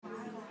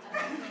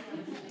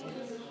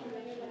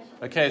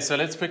Okay, so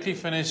let's quickly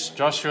finish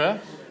Joshua,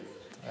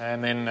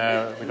 and then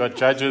we've got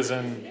Judges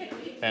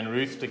and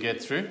Ruth to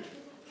get through.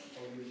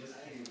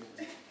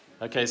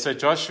 Okay, so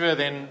Joshua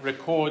then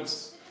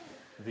records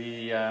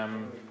the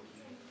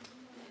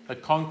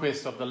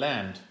conquest of the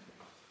land.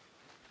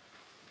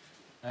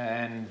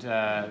 And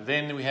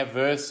then we have a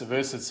verse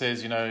that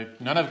says,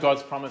 none of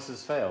God's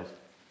promises failed.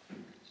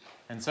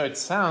 And so it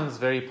sounds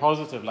very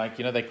positive, like,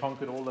 they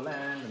conquered all the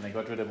land and they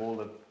got rid of all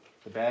the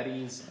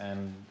baddies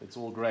and it's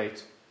all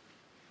great.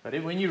 But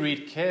when you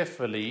read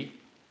carefully,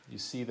 you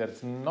see that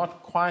it's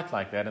not quite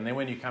like that. And then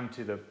when you come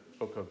to the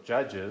book of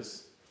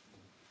Judges,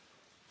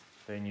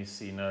 then you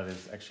see, no,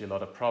 there's actually a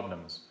lot of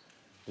problems.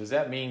 Does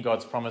that mean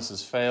God's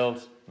promises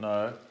failed?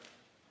 No.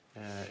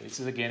 It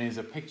is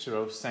a picture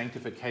of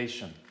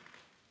sanctification.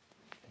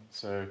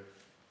 So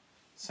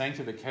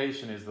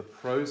sanctification is the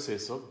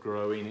process of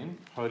growing in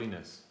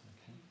holiness,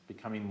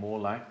 becoming more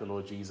like the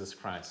Lord Jesus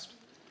Christ.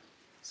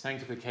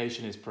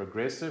 Sanctification is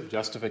progressive.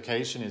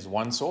 Justification is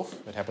once off.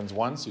 It happens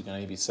once. You can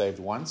only be saved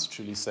once,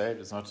 truly saved.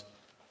 It's not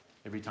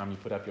every time you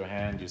put up your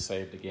hand, you're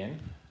saved again.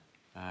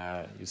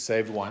 You're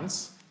saved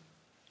once.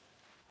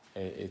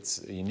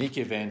 It's a unique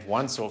event.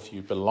 Once off,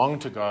 you belong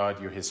to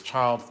God. You're His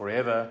child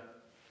forever.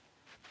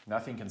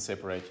 Nothing can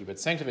separate you. But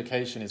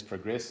sanctification is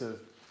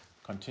progressive,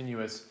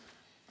 continuous.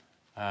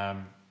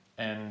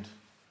 And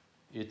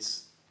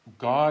it's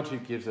God who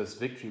gives us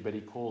victory, but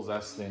He calls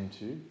us then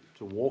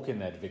to walk in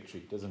that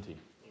victory, doesn't He?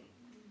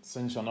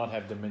 Sin shall not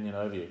have dominion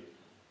over you.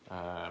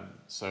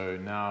 So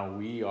now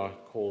we are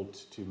called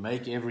to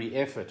make every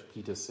effort,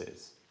 Peter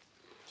says,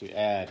 to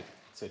add,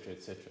 etc.,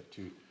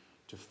 to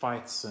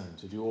fight sin,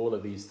 to do all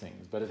of these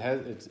things. But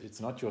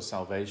it's not your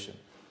salvation.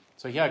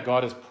 So here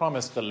God has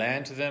promised the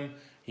land to them.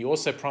 He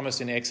also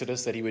promised in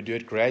Exodus that He would do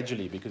it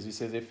gradually, because He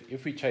says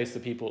if we chase the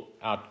people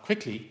out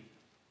quickly,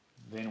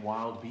 then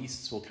wild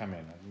beasts will come in.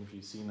 I don't know if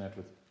you've seen that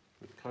with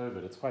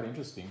COVID. It's quite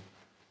interesting.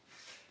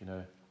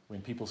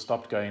 When people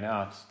stopped going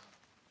out,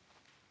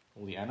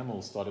 all the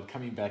animals started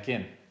coming back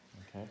in.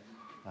 Okay,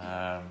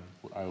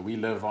 we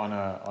live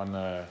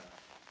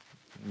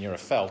near a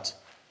veld,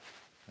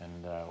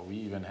 and we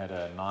even had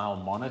a Nile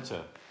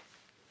monitor.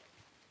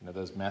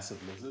 Those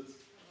massive lizards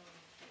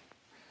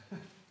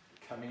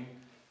coming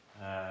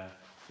to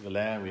the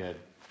land. We had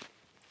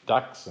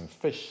ducks and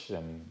fish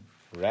and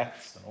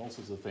rats and all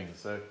sorts of things.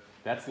 So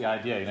that's the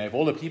idea. If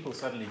all the people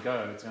suddenly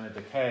go, it's going to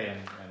decay and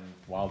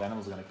wild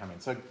animals are going to come in.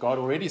 So God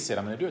already said,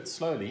 I'm going to do it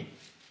slowly.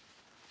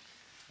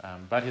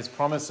 But His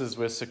promises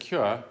were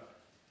secure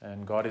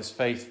and God is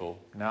faithful.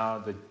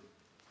 Now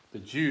the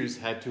Jews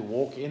had to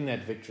walk in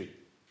that victory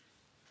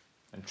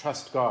and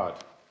trust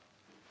God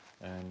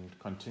and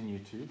continue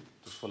to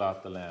fill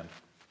out the land.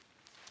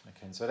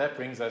 Okay, and so that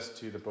brings us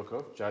to the book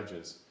of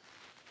Judges.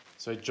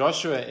 So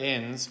Joshua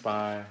ends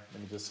by,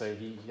 let me just say,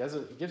 he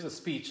gives a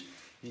speech.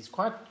 He's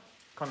quite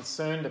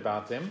concerned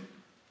about them.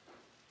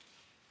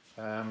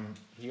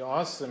 He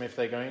asks them if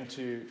they're going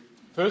to,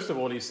 first of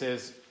all, he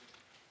says,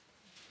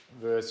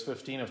 verse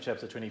 15 of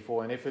chapter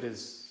 24, and if it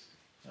is,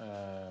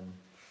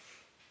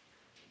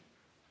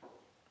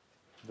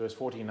 verse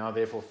 14, now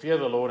therefore fear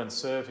the Lord and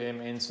serve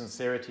Him in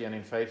sincerity and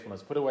in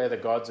faithfulness. Put away the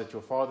gods that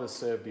your fathers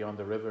served beyond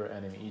the river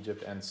and in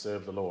Egypt, and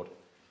serve the Lord.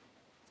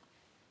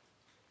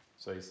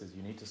 So he says,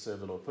 you need to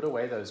serve the Lord. Put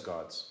away those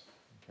gods.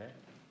 Okay.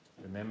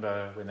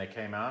 Remember when they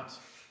came out,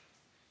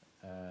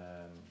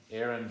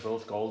 Aaron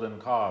built golden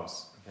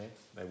calves. Okay,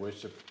 they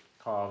worshipped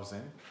cows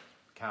in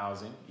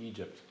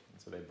Egypt.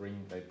 And so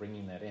they're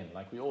bringing that in,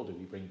 like we all do.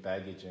 We bring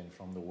baggage in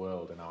from the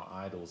world and our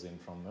idols in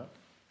from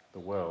the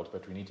world,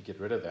 but we need to get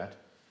rid of that.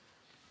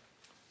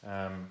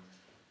 And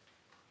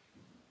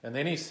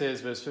then he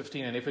says, verse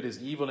 15, and if it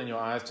is evil in your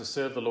eyes to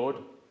serve the Lord,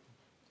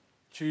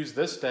 choose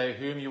this day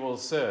whom you will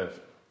serve.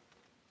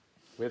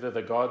 Whether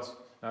the gods...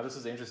 Now this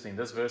is interesting.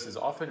 This verse is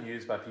often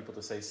used by people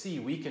to say, see,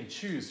 we can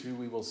choose who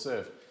we will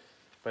serve.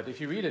 But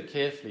if you read it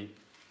carefully,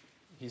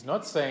 he's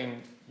not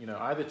saying,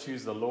 either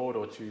choose the Lord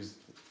or choose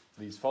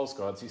these false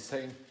gods. He's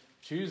saying,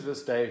 choose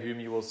this day whom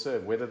you will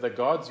serve, whether the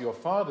gods your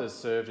fathers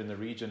served in the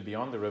region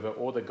beyond the river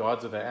or the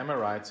gods of the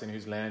Amorites in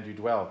whose land you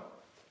dwell.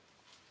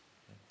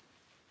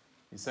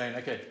 He's saying,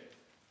 okay,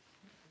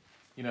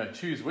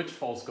 choose which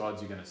false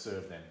gods you're going to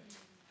serve then.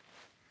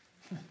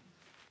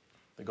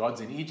 The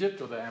gods in Egypt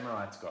or the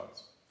Amorites'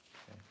 gods?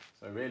 Okay.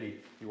 So really,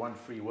 if you want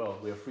free will,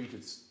 we're free to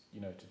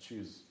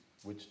choose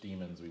which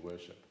demons we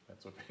worship.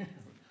 That's what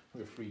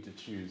we're free to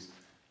choose.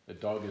 The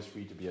dog is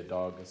free to be a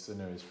dog. A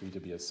sinner is free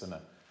to be a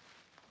sinner.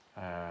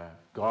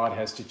 God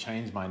has to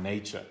change my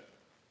nature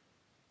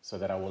so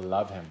that I will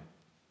love Him.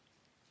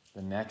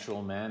 The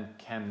natural man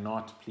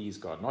cannot please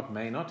God. Not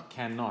may not,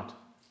 cannot.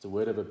 It's a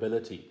word of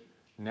ability.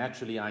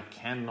 Naturally, I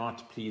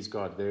cannot please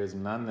God. There is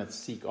none that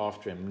seek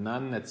after Him,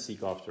 none that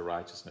seek after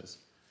righteousness.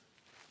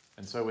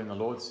 And so when the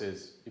Lord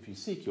says, if you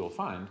seek, you'll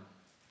find,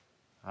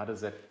 how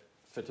does that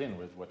fit in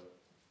with what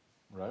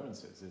Romans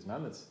says? There's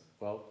none that's,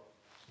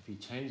 if He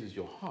changes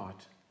your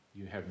heart,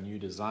 you have new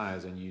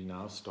desires and you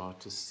now start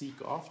to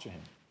seek after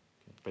Him.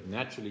 Okay? But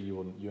naturally,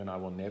 you and I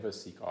will never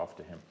seek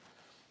after Him.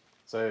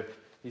 So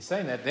he's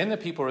saying that. Then the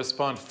people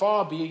respond,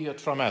 far be it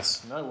from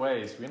us. No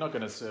ways. We're not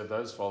going to serve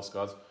those false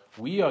gods.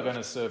 We are going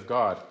to serve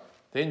God.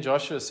 Then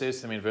Joshua says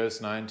to them in verse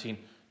 19,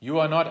 you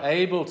are not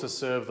able to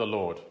serve the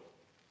Lord,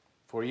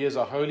 for he is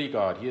a holy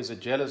God. He is a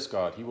jealous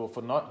God. He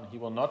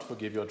will not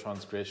forgive your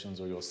transgressions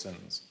or your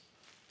sins.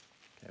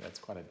 Okay, that's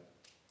quite a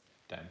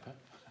damper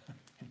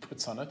he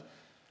puts on it.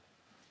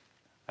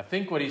 I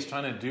think what he's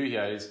trying to do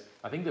here is,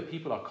 I think the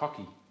people are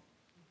cocky.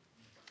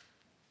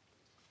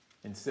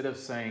 Instead of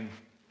saying,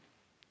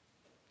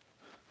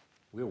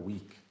 we're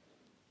weak,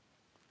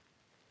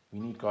 we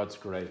need God's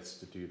grace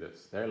to do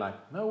this, they're like,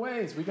 no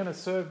ways, we're going to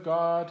serve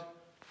God.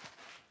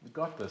 We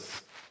got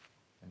this.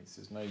 And he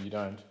says, no, you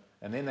don't.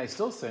 And then they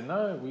still say,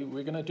 no,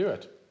 we're going to do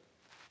it.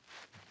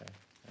 Okay.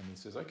 And he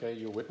says, okay,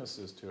 you're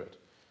witnesses to it.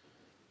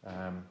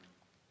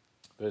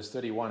 Verse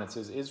 31, it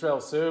says, Israel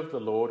served the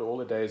Lord all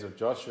the days of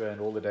Joshua and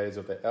all the days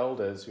of the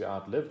elders who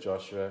outlived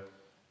Joshua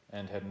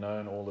and had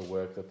known all the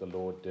work that the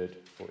Lord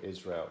did for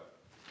Israel.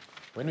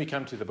 When we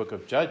come to the book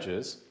of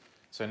Judges,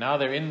 so now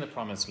they're in the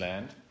promised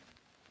land,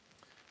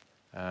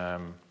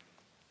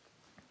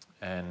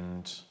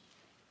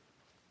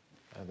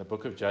 the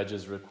book of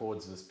Judges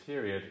records this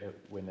period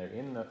when they're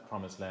in the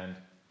promised land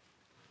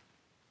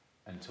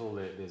until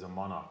there's a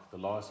monarch. The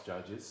last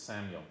judge is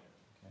Samuel,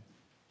 okay?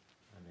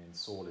 And then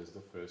Saul is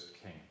the first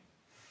king.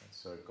 Okay?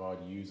 So God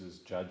uses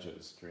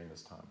judges during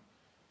this time.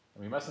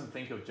 And we mustn't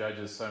think of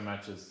judges so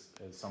much as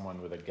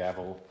someone with a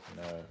gavel.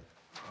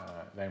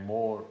 They're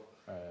more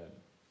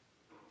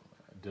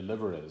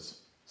deliverers,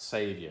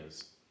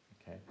 saviors.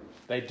 Okay?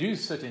 They do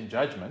sit in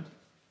judgment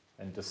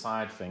and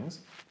decide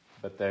things,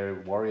 but they're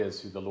warriors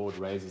who the Lord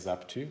raises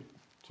up to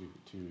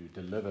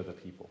deliver the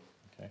people.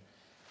 Okay,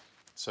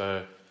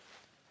 so,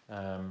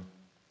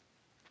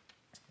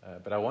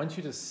 but I want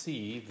you to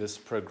see this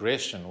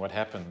progression. What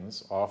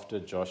happens after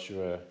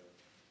Joshua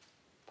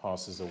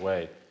passes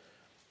away?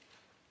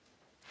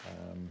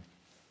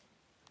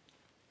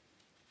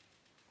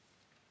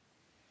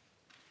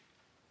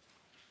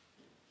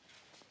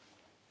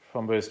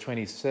 From verse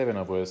 27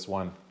 of verse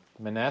 1.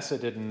 Manasseh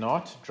did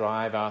not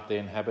drive out the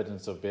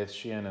inhabitants of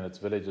Bethshean and its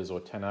villages, or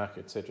Tanakh,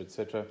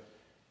 etc.,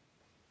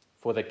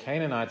 for the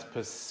Canaanites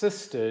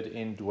persisted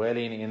in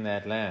dwelling in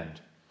that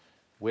land.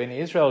 When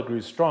Israel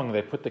grew strong,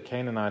 they put the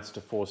Canaanites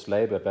to forced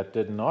labor, but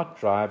did not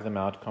drive them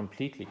out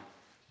completely.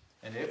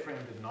 And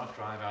Ephraim did not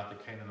drive out the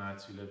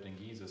Canaanites who lived in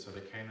Gezer, so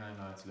the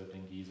Canaanites lived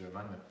in Gezer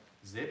among them.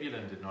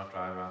 Zebulun did not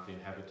drive out the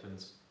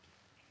inhabitants.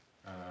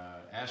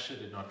 Asher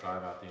did not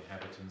drive out the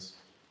inhabitants.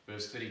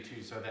 Verse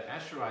 32, so the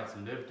Asherites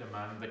lived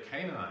among the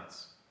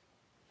Canaanites.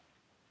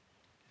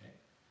 Okay.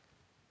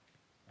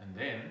 And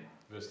then,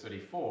 verse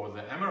 34,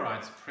 the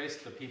Amorites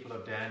pressed the people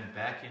of Dan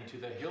back into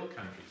the hill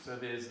country. So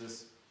there's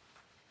this...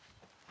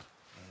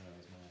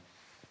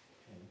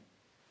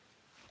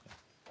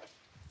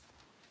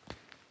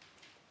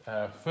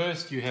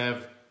 first you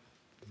have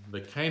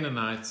the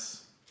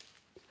Canaanites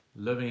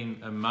living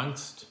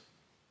amongst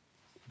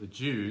the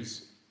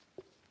Jews.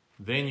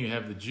 Then you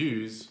have the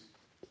Jews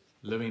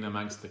living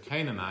amongst the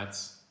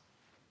Canaanites,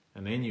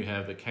 and then you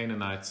have the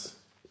Canaanites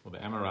or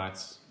the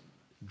Amorites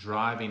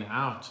driving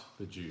out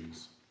the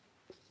Jews.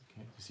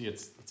 Okay? You see,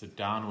 it's a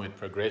downward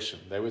progression.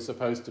 They were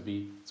supposed to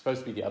be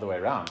the other way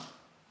around.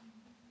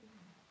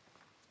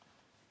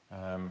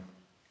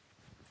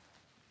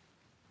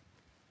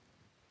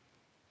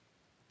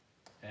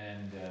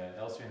 And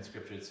elsewhere in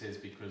Scripture it says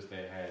because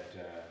they had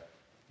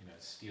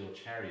steel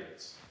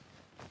chariots,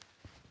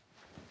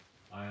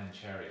 iron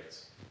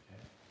chariots.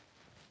 Okay?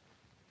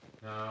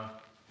 Now,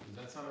 does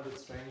that sound a bit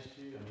strange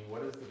to you? I mean,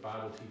 what does the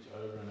Bible teach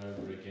over and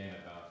over again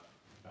about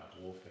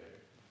warfare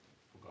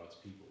for God's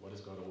people? What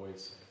does God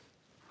always say?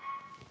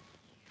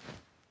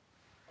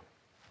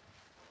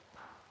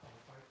 I'll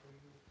fight for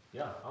you.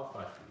 Yeah, I'll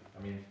fight for you.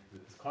 I mean,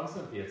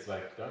 it's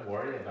like, don't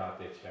worry about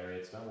their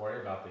chariots, don't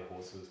worry about their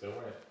horses, don't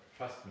worry,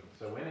 trust me.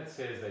 So when it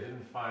says they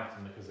didn't fight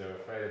because they were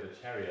afraid of the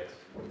chariot,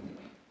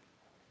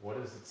 what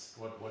is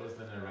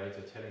the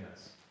narrator telling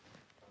us?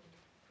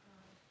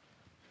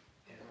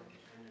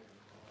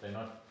 They're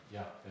not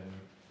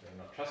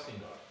trusting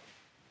God.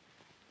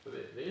 So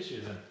the issue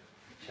isn't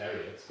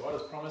chariots. God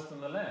has promised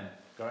them the land.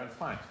 Go and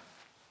fight.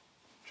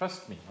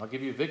 Trust me, I'll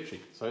give you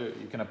victory. So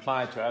you can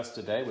apply it to us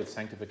today with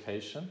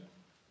sanctification.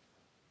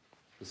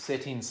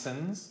 Besetting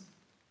sins.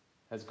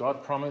 Has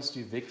God promised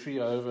you victory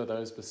over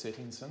those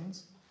besetting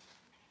sins?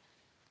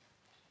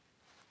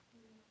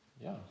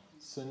 Yeah.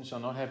 Sin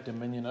shall not have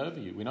dominion over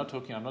you. I'm not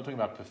talking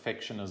about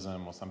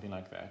perfectionism or something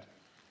like that.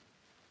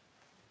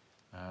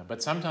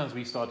 But sometimes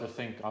we start to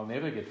think, I'll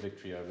never get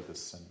victory over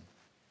this sin.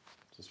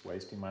 Just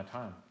wasting my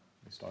time.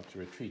 We start to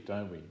retreat,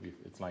 don't we?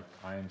 It's like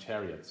iron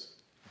chariots.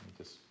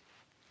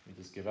 We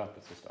just give up.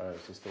 It's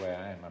just the way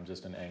I am. I'm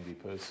just an angry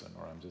person,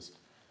 or I'm just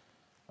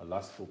a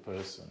lustful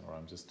person, or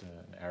I'm just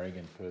an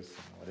arrogant person,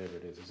 or whatever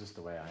it is. It's just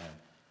the way I am.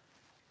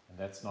 And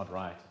that's not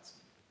right.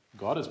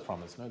 God has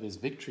promised, no, there's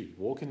victory.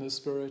 Walk in the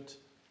Spirit,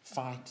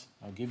 fight.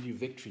 I'll give you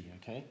victory,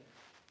 okay?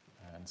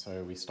 And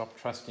so we stop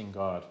trusting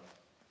God.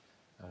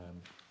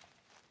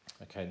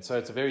 Okay, and so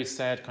it's a very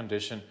sad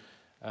condition.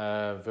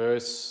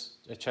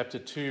 chapter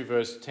 2,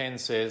 verse 10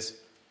 says,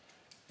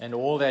 "And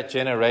all that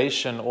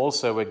generation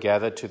also were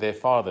gathered to their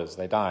fathers."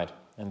 They died.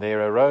 "And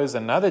there arose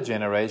another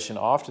generation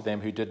after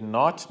them who did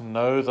not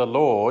know the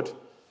Lord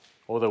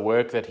or the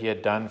work that he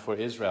had done for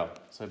Israel."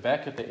 So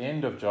back at the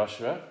end of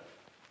Joshua, it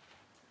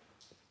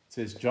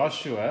says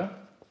Joshua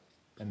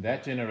and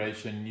that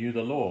generation knew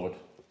the Lord.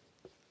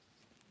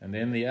 And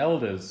then the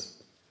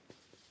elders,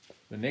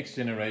 the next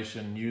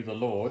generation, knew the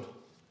Lord.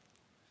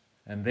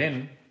 And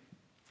then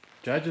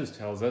Judges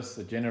tells us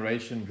the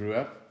generation grew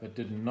up that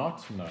did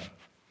not know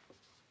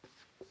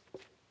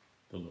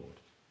the Lord.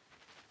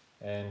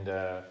 And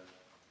I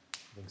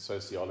think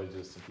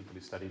sociologists and people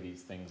who study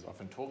these things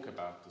often talk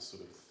about the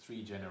sort of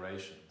 3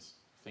 generations.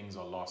 Things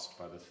are lost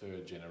by the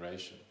 3rd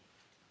generation.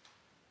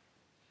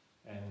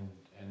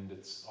 And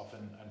it's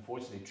often,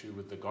 unfortunately, true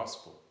with the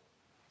gospel.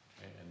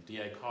 Okay? And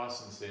D.A.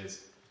 Carson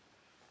says,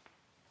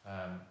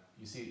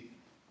 you see,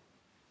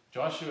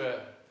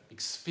 Joshua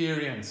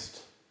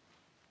experienced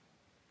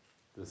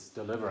this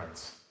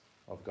deliverance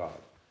of God.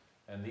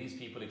 And these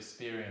people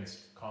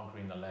experienced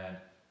conquering the land.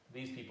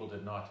 These people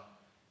did not.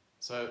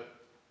 So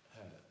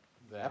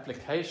the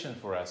application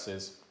for us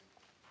is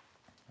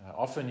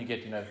often you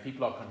get,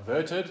 people are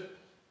converted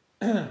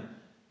and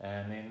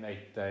then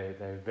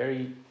they're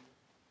very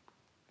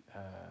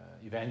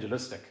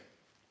evangelistic.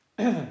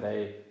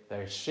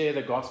 They share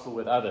the gospel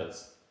with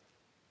others.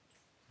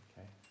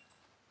 Okay.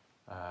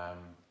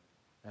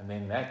 And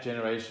then that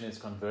generation is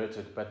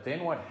converted. But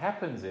then what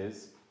happens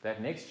is that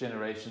next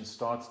generation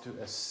starts to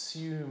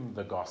assume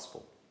the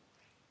gospel.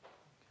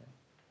 Okay.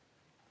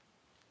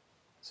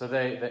 So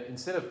they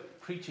instead of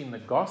preaching the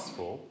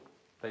gospel,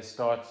 they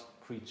start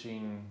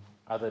preaching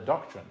other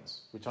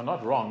doctrines, which are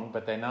not wrong,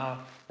 but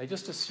they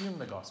just assume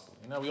the gospel.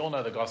 We all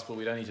know the gospel,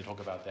 we don't need to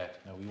talk about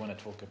that. No, we want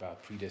to talk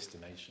about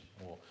predestination,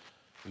 or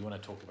we want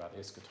to talk about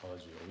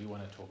eschatology, or we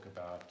want to talk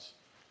about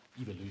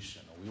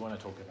evolution, or we want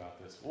to talk about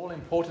this. All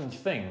important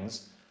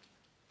things,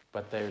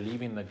 but they're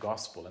leaving the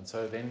gospel. And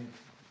so then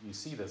you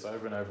see this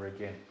over and over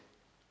again.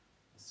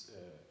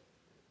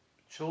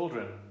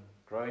 Children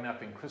growing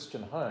up in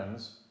Christian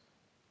homes,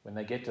 when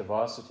they get to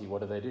varsity,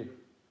 what do?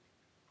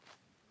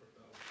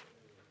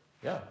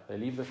 Yeah, they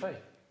leave the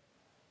faith.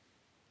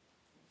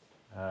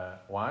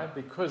 Why?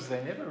 Because they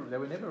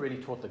were never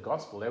really taught the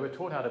gospel. They were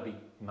taught how to be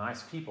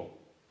nice people,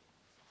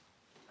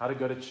 how to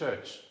go to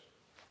church,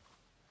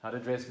 how to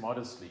dress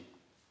modestly,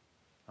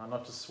 how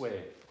not to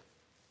swear,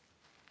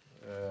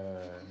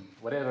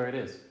 whatever it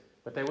is.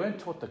 But they weren't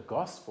taught the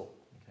gospel.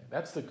 Okay?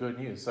 That's the good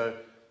news. So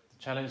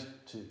the challenge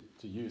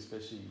to you,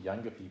 especially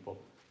younger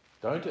people,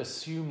 don't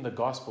assume the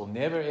gospel.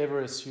 Never ever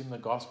assume the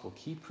gospel.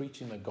 Keep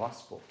preaching the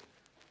gospel.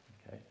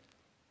 Okay?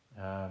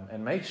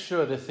 And make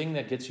sure the thing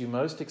that gets you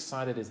most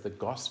excited is the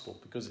gospel,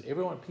 because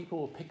people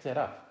will pick that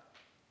up.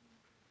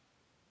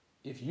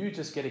 If you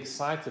just get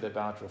excited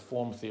about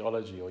Reformed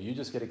theology, or you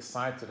just get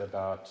excited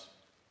about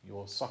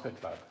your soccer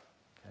club,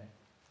 okay?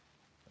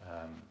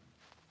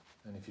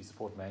 And if you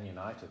support Man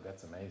United,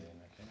 that's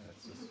amazing. Okay,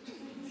 that's just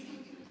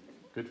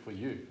good for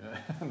you.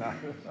 No, I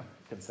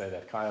can say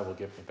that. Kaya will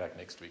get me back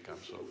next week,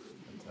 I'm sure.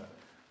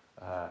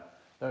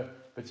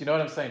 But you know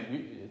what I'm saying?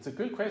 It's a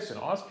good question.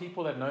 Ask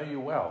people that know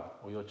you well,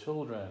 or your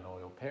children, or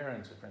your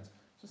parents, or friends.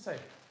 Just say,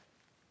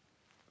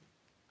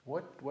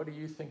 what do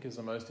you think is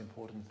the most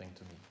important thing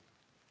to me?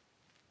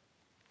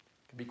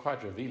 It can be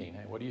quite revealing.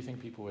 Hey? What do you think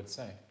people would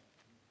say?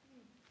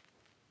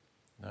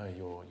 No,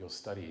 your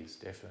studies,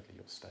 definitely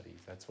your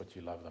studies. That's what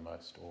you love the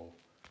most. Or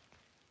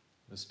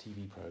this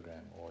TV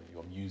program, or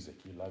your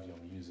music. You love your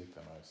music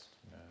the most.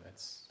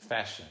 That's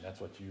fashion. That's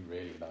what you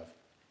really love.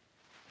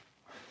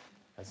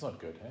 That's not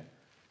good, eh?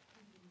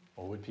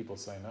 Or would people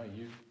say, no,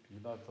 you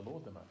love the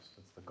Lord the most.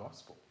 It's the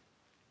gospel.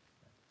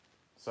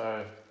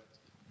 So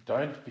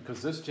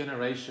because this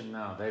generation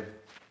now,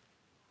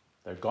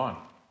 they're gone.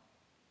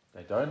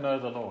 They don't know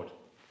the Lord.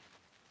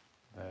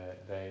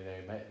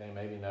 They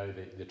maybe know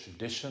the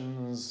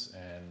traditions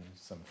and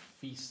some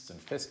feasts and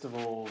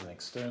festivals and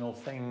external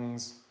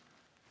things.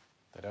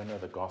 They don't know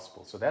the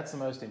gospel. So that's the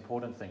most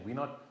important thing. We're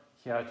not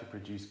here to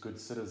produce good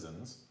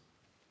citizens,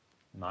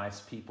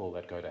 nice people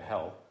that go to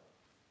hell,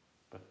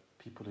 but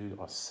people who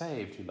are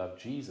saved, who love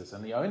Jesus.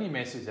 And the only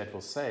message that will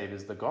save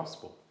is the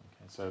gospel.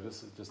 Okay, so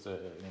this is just an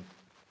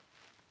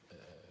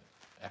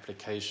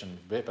application,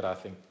 but I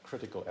think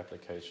critical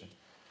application.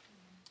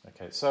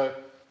 Okay, so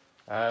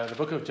the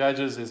book of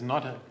Judges is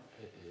not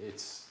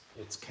it's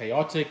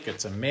chaotic,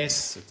 it's a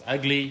mess, it's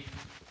ugly,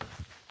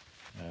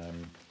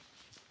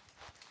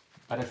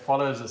 but it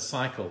follows a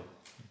cycle,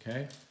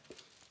 okay?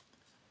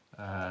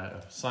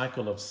 A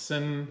cycle of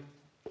sin,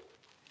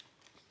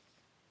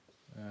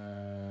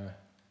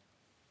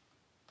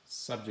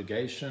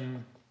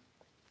 subjugation.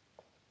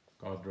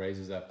 God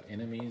raises up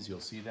enemies,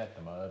 you'll see that,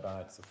 the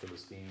Moabites, the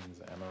Philistines,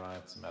 the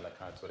Amorites, the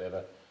Amalekites,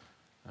 whatever.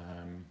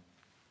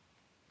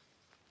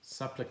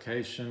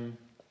 Supplication,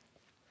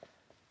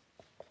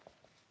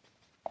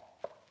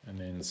 and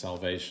then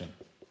salvation.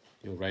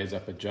 He'll raise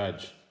up a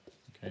judge.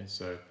 Okay,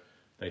 so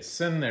they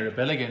sin, they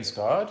rebel against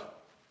God.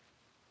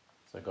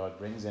 So God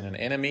brings in an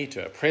enemy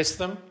to oppress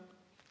them.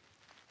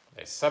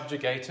 They're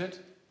subjugated.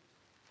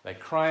 They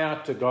cry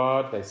out to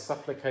God. They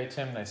supplicate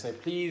him. They say,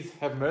 please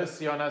have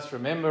mercy on us.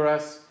 Remember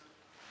us.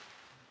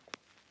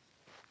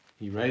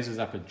 He raises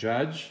up a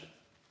judge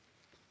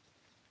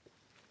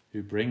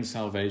who brings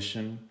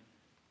salvation.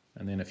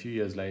 And then a few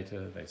years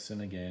later, they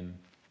sin again.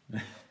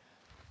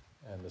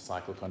 And the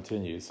cycle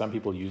continues. Some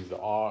people use the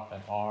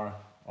R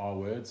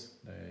words.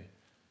 They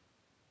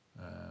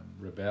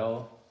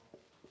rebel.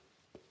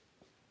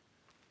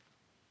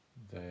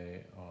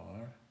 They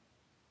are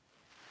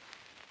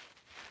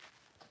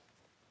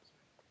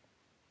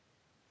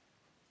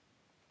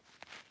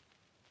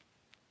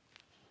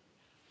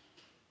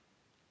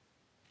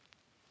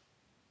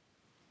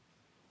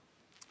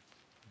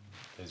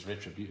there's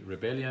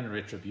rebellion,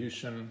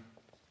 retribution,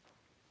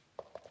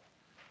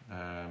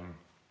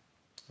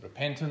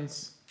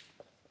 repentance,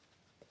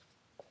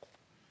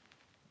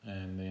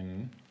 and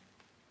then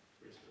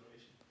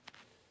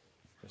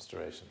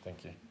restoration.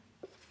 Thank you.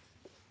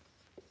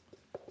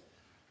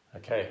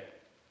 Okay.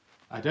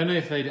 I don't know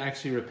if they'd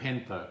actually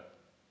repent though,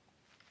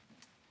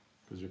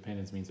 because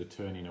repentance means a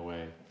turning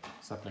away.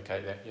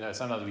 Supplicate that.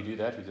 Sometimes we do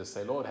that. We just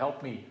say, Lord,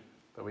 help me,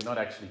 but we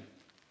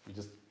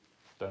just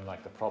don't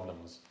like the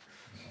problems.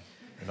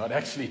 We're not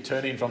actually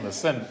turning from the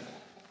sin.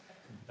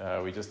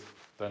 We just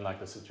don't like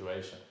the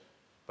situation.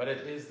 But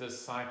it is this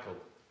cycle.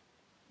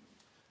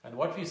 And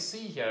what we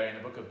see here in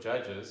the book of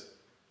Judges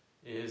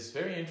is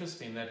very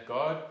interesting, that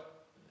God,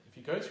 if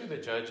you go through the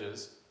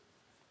Judges,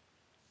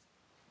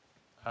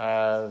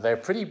 they're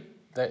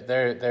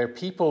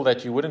people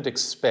that you wouldn't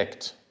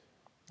expect.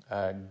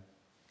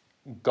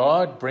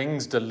 God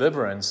brings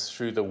deliverance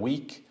through the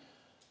weak,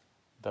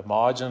 the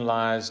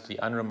marginalized, the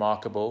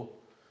unremarkable.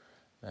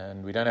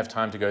 And we don't have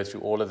time to go through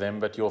all of them,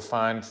 but you'll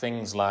find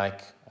things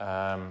like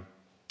the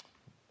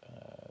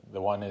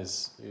one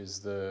is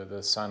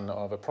the son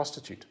of a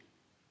prostitute.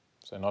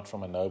 So not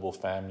from a noble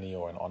family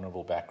or an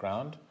honorable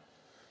background.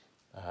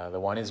 The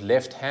one is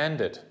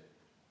left-handed,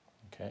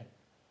 okay,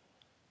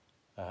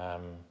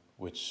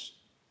 which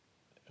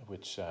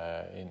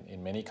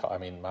in many,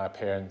 my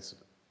parents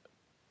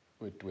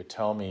would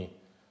tell me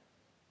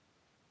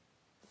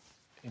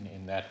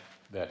in that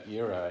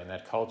era, in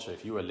that culture,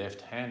 if you were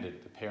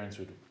left-handed, the parents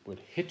would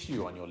hit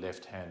you on your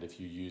left hand if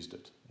you used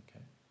it,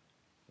 okay,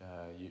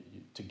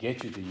 to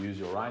get you to use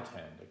your right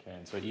hand, okay.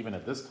 And so even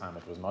at this time,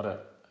 it was not it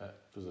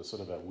was a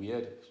sort of a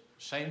weird,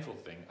 shameful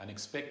thing,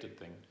 unexpected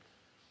thing.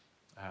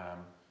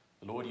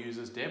 The Lord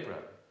uses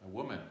Deborah, a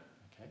woman,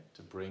 okay,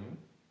 to bring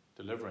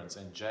deliverance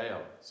and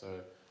jail.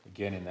 So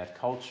again, in that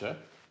culture,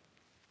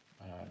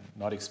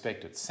 not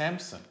expected.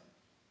 Samson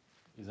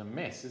is a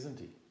mess, isn't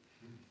he?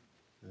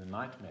 He's a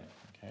nightmare,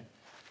 okay.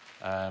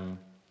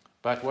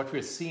 But what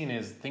we're seeing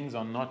is things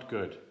are not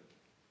good,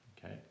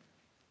 okay.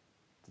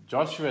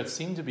 Joshua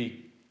seemed to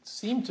be,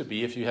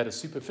 if you had a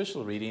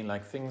superficial reading,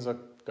 like things are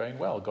going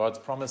well. God's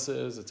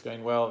promises, it's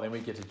going well. Then we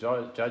get to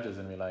Judges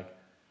and we're like,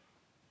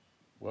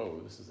 whoa,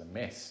 this is a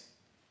mess.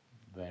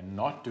 They're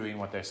not doing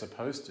what they're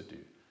supposed to do.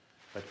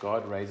 But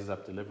God raises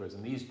up deliverers.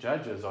 And these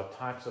judges are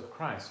types of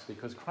Christ,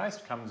 because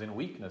Christ comes in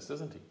weakness,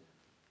 doesn't he?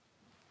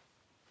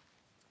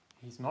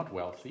 He's not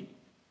wealthy.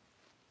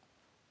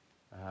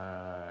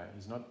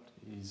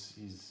 He's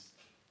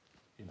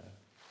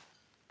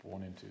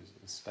born into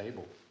a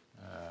stable.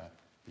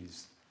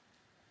 He's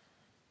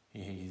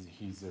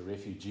a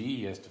refugee.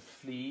 He has to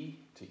flee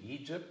to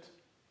Egypt.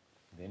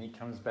 Then he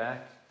comes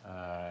back.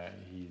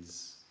 He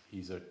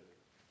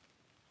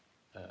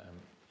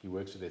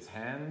works with his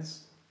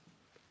hands.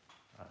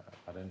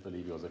 I don't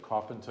believe he was a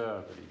carpenter.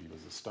 I believe he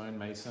was a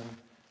stonemason.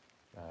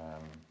 You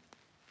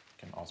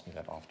can ask me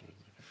that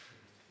afterwards.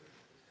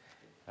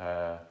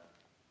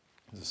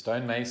 He was a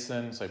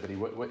stonemason. So, but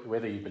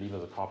whether you believe he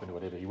was a carpenter or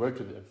whatever, he worked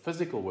with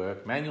physical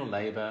work, manual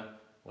labor.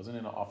 Wasn't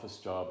in an office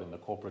job in the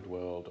corporate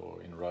world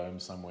or in Rome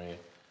somewhere.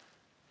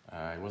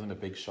 He wasn't a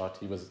big shot.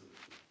 He was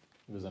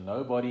a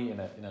nobody in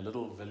a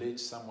little village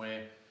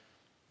somewhere.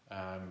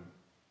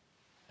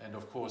 And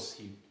of course,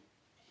 he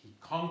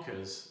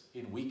conquers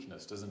in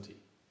weakness, doesn't he?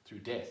 Through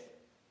death.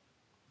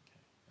 Okay.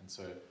 And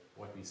so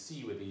what we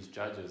see with these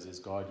judges is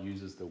God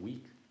uses the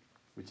weak,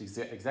 which is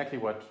exactly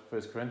what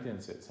 1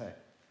 Corinthians says. Hey,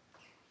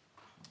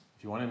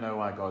 if you want to know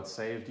why God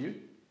saved you,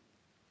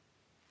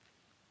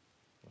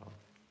 well,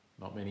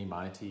 not many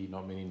mighty,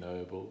 not many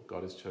noble.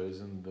 God has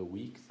chosen the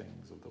weak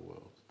things of the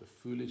world, the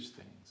foolish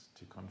things,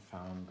 to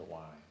confound the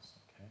wise.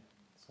 Okay,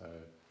 so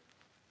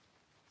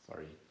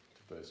sorry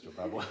to burst your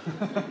bubble.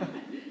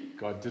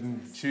 God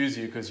didn't choose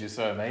you because you're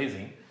so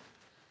amazing.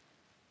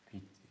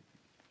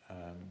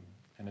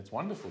 And it's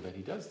wonderful that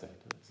he does that,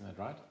 isn't that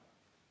right?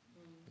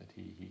 That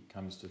he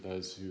comes to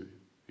those who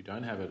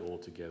don't have it all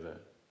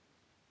together,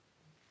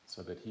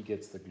 so that he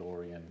gets the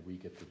glory and we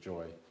get the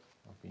joy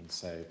of being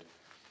saved.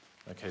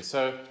 Okay,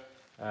 so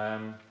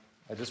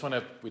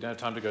we don't have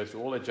time to go through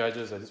all the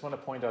judges. I just want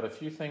to point out a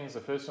few things. The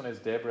first one is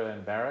Deborah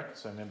and Barak.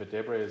 So remember,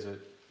 Deborah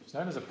she's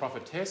known as a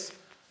prophetess,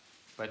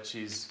 but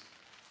she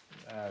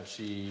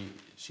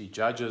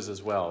judges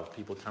as well.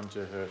 People come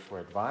to her for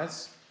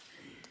advice.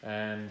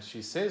 And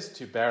she says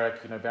to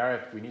Barak,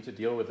 Barak, we need to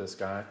deal with this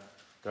guy.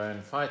 Go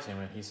and fight him.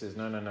 And he says,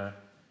 no.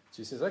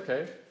 She says,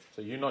 okay,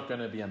 so you're not going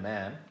to be a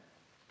man.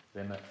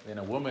 Then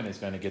a woman is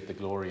going to get the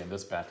glory in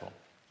this battle.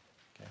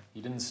 Okay?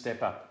 He didn't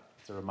step up.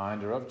 It's a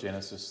reminder of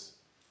Genesis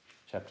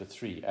chapter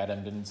 3.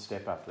 Adam didn't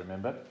step up,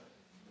 remember?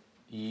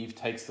 Eve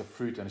takes the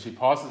fruit and she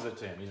passes it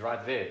to him. He's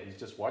right there. He's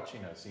just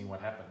watching her, seeing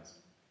what happens.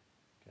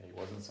 Okay, he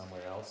wasn't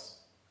somewhere else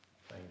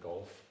playing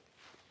golf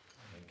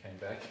and then came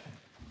back.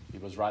 He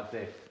was right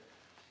there.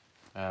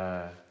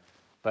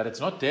 But it's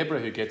not Deborah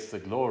who gets the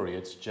glory,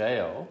 it's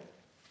Jael.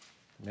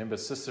 Remember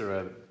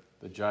Sisera,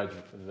 the judge,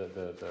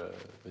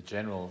 the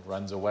general,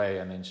 runs away,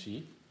 and then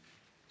she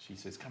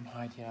says, come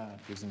hide here,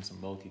 gives him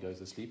some milk, he goes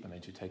to sleep, and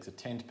then she takes a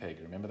tent peg,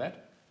 remember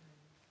that?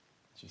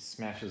 She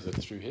smashes it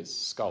through his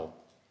skull.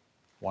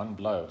 One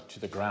blow to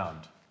the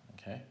ground,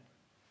 okay?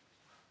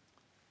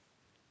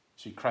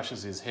 She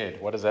crushes his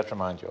head. What does that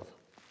remind you of?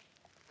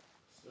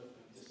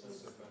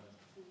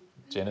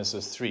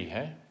 Genesis 3,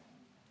 hey?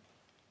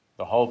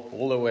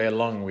 All the way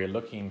along, we're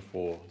looking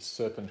for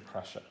serpent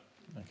crusher,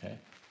 okay?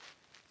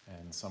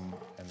 And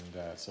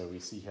so we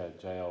see here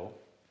Jael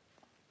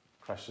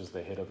crushes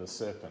the head of the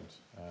serpent.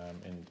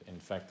 And in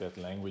fact, that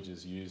language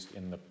is used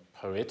in the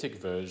poetic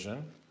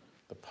version,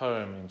 the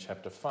poem in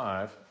chapter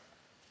 5.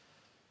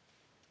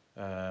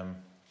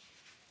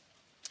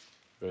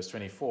 Verse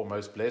 24,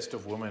 most blessed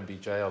of women be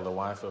Jael, the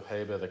wife of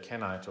Heber the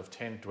Kenite, of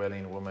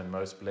tent-dwelling woman,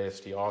 most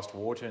blessed. He asked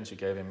water, and she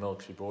gave him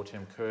milk. She brought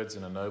him curds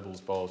in a noble's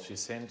bowl. She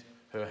sent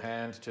her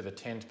hand to the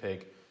tent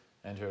peg,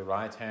 and her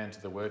right hand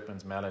to the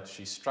workman's mallet.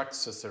 She struck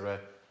Sisera.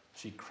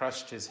 She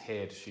crushed his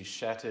head. She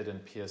shattered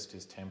and pierced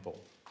his temple.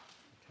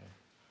 Okay.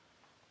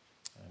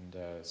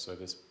 And so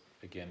this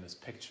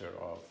picture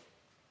of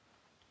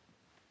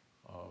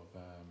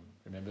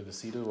remember the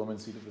seed of the woman,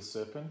 seed of the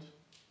serpent?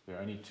 There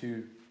are only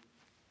two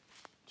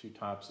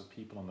types of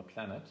people on the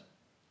planet,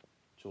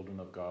 children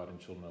of God and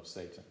children of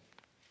Satan.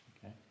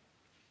 Okay?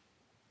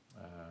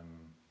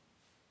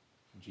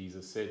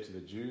 Jesus said to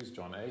the Jews,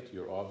 John 8,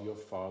 you're of your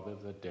father,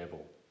 the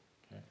devil.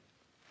 Okay?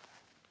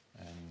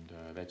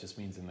 And that just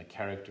means in the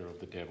character of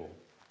the devil.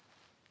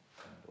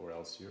 Or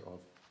else you're of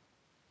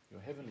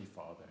your heavenly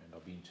Father and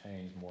are being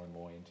changed more and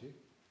more into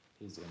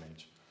his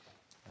image.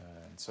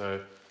 And so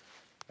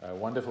a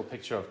wonderful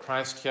picture of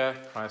Christ here.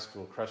 Christ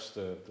will crush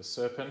the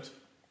serpent.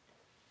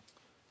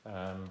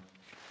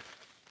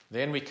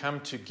 Then we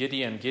come to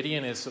Gideon.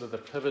 Gideon is sort of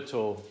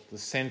the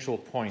central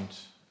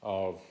point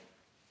of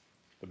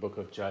the book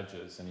of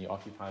Judges, and he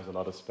occupies a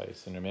lot of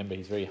space. And remember,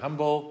 he's very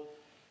humble,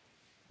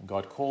 and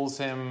God calls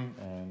him,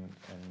 and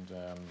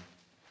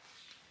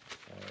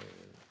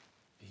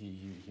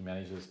he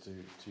manages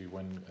to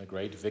win a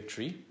great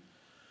victory.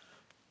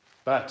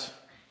 But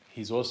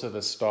he's also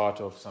the start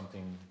of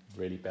something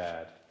really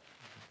bad.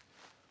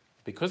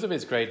 Because of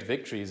his great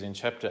victories in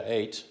chapter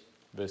 8,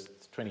 verse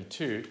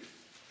 22,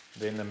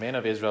 then the men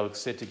of Israel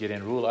said to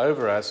Gideon, rule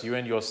over us, you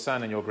and your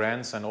son and your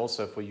grandson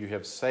also, for you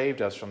have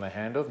saved us from the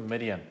hand of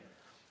Midian.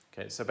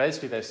 Okay, so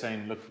basically they're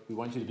saying, look, we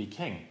want you to be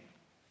king.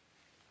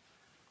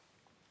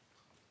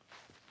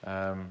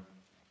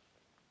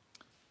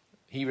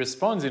 He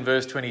responds in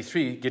verse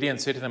 23, Gideon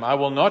said to them, I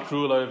will not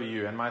rule over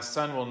you, and my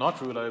son will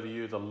not rule over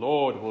you, the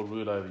Lord will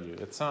rule over you.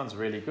 It sounds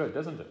really good,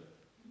 doesn't it?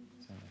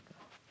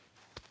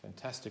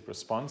 Fantastic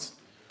response.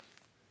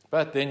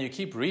 But then you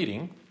keep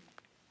reading,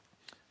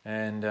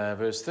 and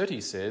verse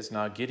 30 says,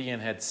 now Gideon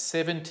had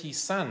 70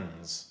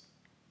 sons,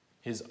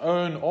 his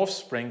own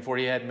offspring, for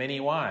he had many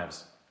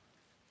wives.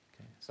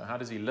 Okay, so how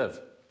does he live?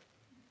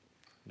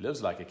 He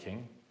lives like a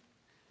king.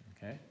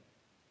 Okay.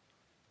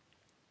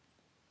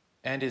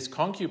 And his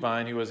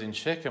concubine, who was in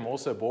Shechem,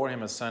 also bore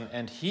him a son,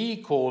 and he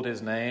called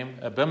his name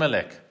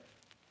Abimelech.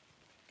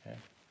 Okay.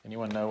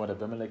 Anyone know what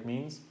Abimelech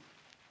means?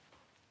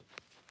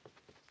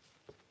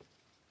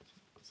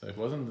 So it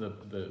wasn't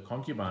the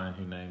concubine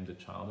who named the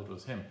child, it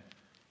was him.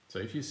 So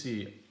if you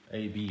see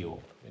Abi, or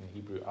in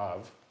Hebrew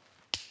Av,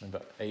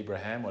 remember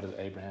Abraham, what does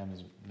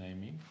Abraham's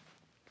name mean?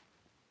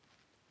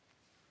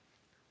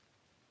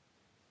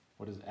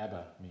 What does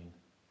Abba mean?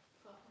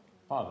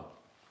 Father.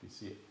 You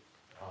see it.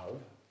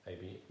 Av,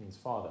 Abi, means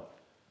father.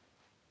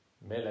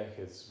 Melech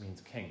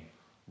means king.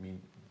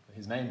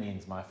 His name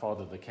means my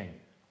father the king.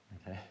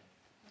 Okay.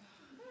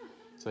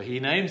 So he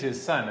names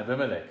his son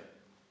Abimelech,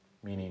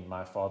 meaning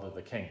my father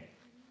the king.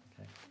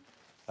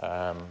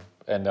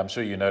 And I'm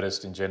sure you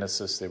noticed in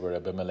Genesis there were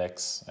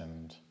Abimelechs,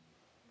 and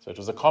so it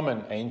was a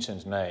common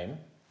ancient name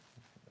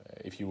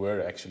if you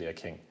were actually a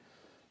king.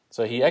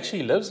 So he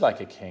actually lives like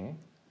a king,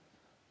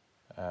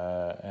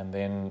 and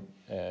then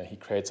he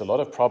creates a lot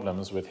of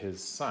problems with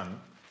his son,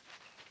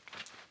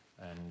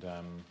 and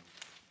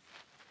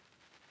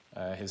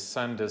his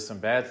son does some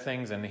bad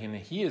things, and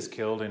he is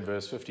killed in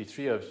verse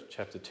 53 of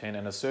chapter 10,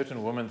 and a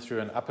certain woman threw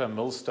an upper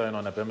millstone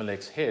on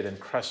Abimelech's head and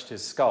crushed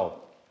his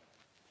skull.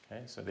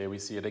 Okay, so there we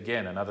see it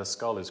again. Another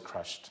skull is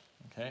crushed.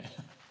 Okay,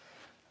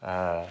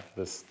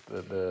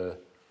 the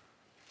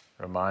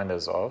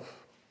reminders of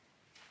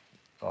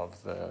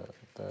the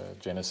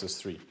Genesis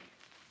 3.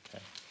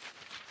 Okay.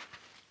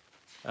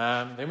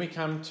 Then we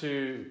come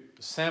to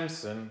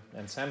Samson,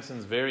 and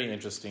Samson's very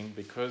interesting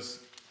because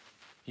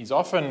he's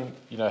often,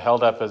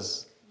 held up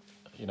as,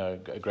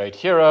 a great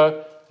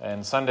hero,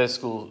 and Sunday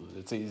school,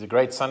 he's a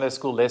great Sunday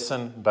school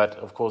lesson, but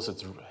of course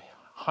it's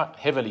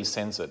heavily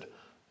censored,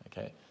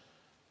 okay?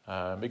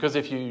 Because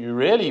if you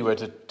really were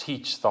to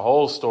teach the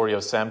whole story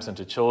of Samson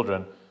to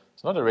children,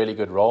 it's not a really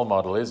good role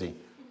model, is he?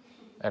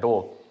 At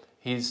all.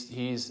 He's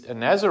a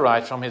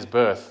Nazirite from his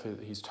birth,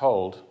 he's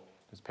told.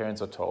 His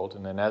parents are told,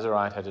 and the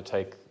Nazirite had to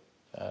take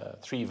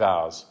 3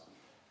 vows.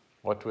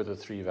 What were the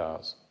 3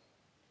 vows?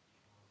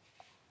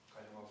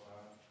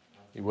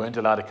 You weren't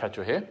allowed to cut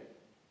your hair.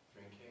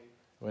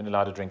 You weren't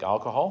allowed to drink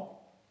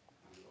alcohol.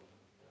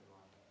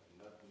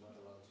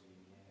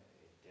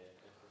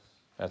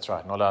 That's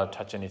right, not allowed to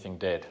touch anything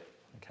dead.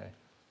 Okay.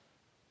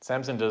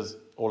 Samson does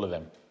all of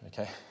them.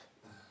 Okay.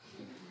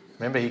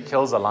 Remember, he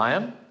kills a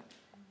lion,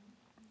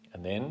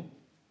 and then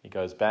he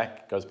goes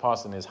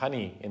past, and there's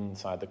honey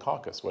inside the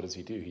carcass. What does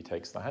he do? He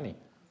takes the honey.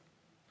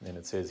 And then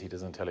it says he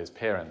doesn't tell his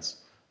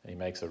parents, and he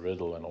makes a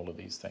riddle and all of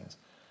these things.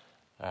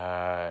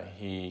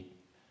 He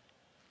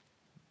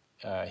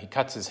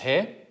cuts his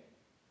hair.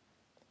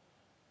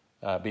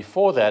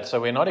 Before that, so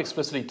we're not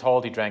explicitly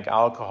told he drank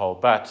alcohol,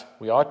 but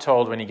we are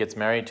told when he gets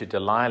married to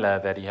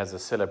Delilah that he has a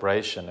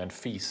celebration and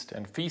feast.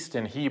 And feast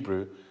in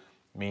Hebrew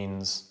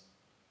means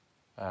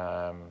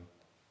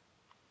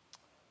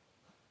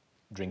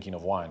drinking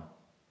of wine.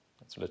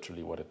 That's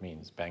literally what it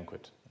means,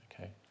 banquet.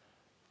 Okay,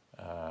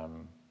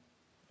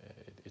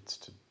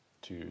 it's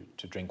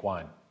to drink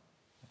wine.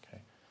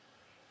 Okay,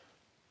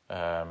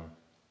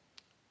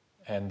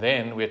 and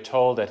then we're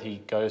told that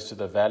he goes to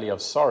the valley of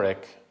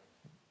Sorek,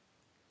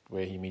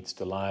 where he meets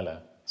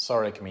Delilah.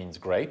 Sorek means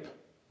grape,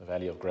 the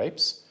valley of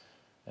grapes,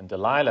 and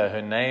Delilah,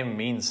 her name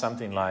means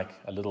something like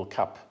a little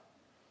cup.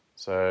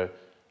 So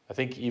I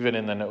think even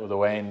in the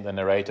way the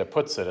narrator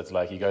puts it, it's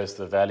like he goes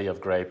to the valley of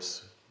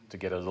grapes to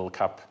get a little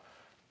cup.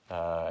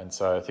 And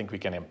so I think we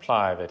can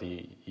imply that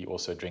he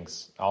also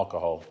drinks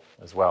alcohol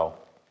as well.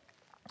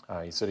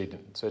 He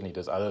certainly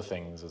does other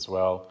things as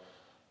well.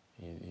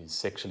 He's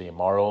sexually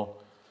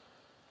immoral.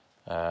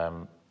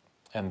 And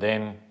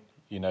then,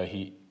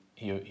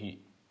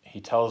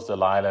 he tells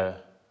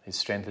Delilah his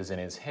strength is in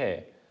his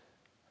hair.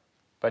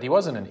 But he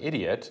wasn't an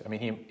idiot. I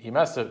mean, he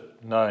must have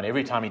known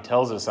every time he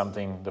tells her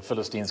something, the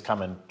Philistines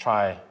come and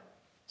try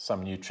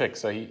some new trick.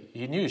 So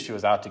he knew she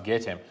was out to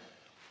get him.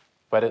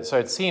 But so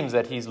it seems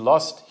that he's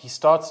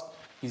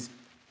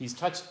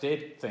touched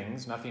dead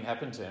things, nothing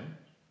happened to him.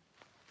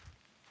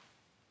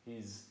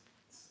 He's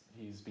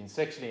been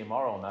sexually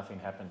immoral, nothing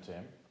happened to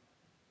him.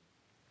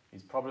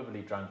 He's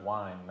probably drunk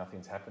wine,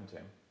 nothing's happened to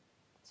him.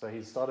 So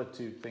he started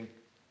to think,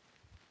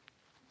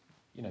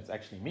 it's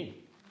actually me.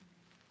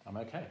 I'm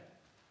okay.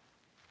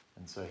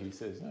 And so he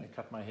says, no,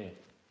 cut my hair.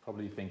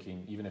 Probably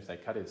thinking, even if they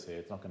cut his hair,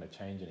 it's not going to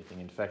change anything.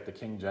 In fact, the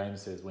King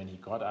James says when he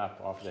got up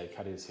after they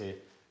cut his hair,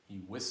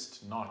 he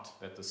wist not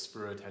that the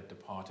spirit had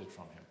departed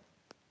from him.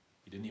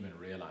 He didn't even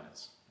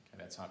realize. Okay,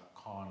 that's how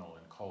carnal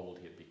and cold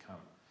he had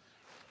become.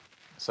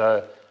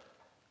 So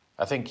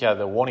I think,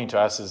 the warning to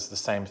us is the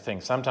same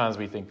thing. Sometimes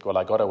we think, well,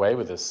 I got away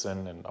with this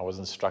sin and I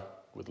wasn't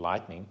struck with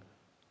lightning.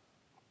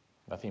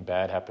 Nothing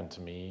bad happened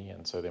to me.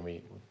 And so then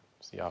we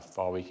see how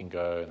far we can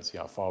go and see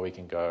how far we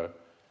can go.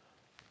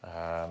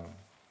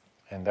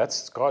 And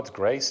that's God's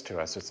grace to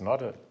us. It's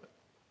not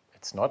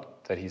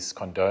that he's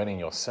condoning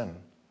your sin.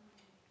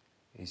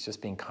 He's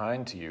just being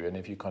kind to you. And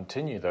if you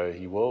continue, though,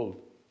 he will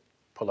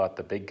pull out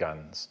the big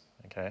guns.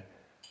 Okay?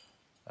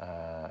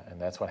 And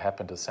that's what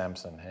happened to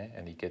Samson.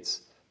 And he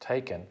gets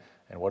taken.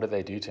 And what do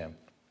they do to him?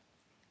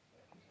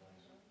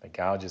 They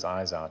gouge his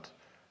eyes out.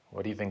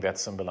 What do you think that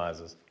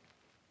symbolizes?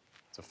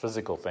 It's a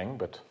physical thing,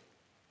 but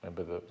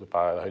remember the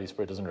power of the Holy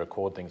Spirit doesn't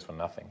record things for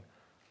nothing.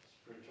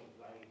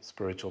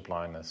 Spiritual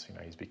blindness.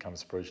 He's become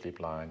spiritually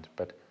blind.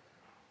 But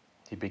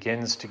he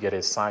begins to get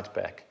his sight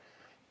back.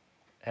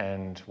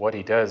 And what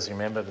he does,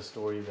 remember the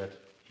story that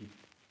he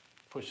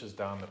pushes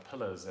down the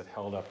pillars that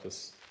held up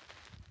this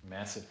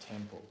massive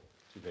temple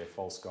to their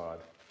false god.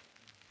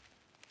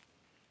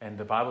 And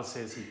the Bible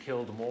says he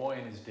killed more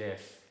in his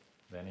death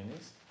than in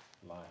his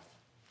life.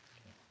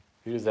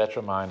 Who does that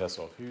remind us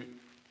of? Who? I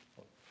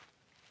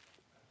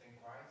think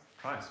Christ.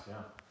 Christ,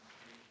 yeah.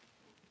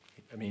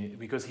 I mean,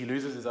 because he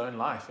loses his own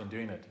life in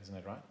doing it, isn't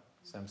that right?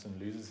 Samson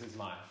loses his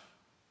life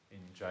in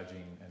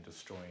judging and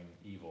destroying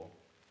evil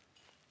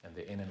and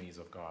the enemies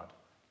of God.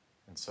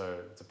 And so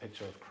it's a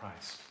picture of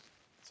Christ.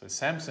 So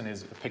Samson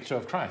is a picture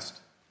of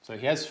Christ. So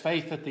he has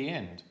faith at the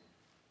end.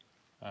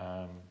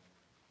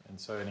 And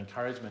so an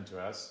encouragement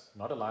to us,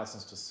 not a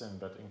license to sin,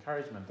 but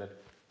encouragement that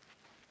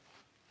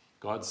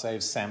God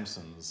saves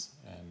Samsons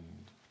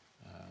and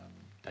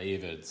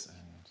Davids.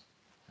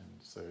 And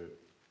so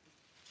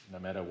no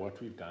matter what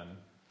we've done,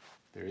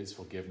 there is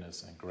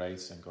forgiveness and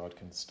grace, and God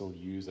can still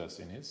use us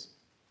in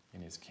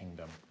his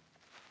kingdom.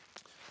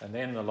 And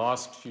then the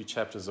last few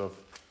chapters of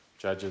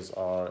Judges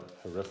are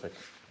horrific.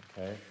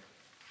 Okay,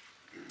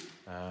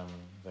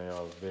 they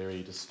are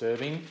very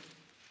disturbing.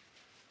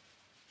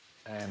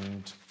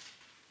 And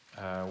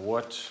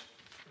what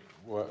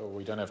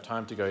we don't have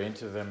time to go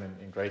into them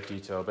in great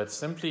detail, but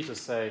simply to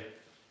say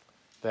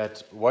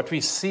that what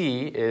we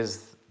see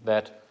is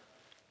that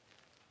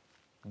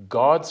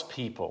God's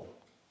people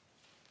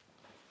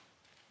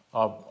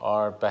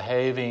are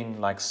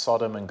behaving like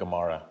Sodom and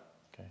Gomorrah.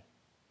 Okay?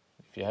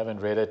 If you haven't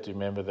read it,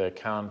 remember the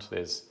account.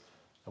 There's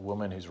a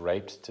woman who's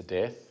raped to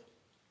death.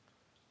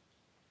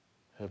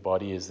 Her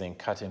body is then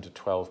cut into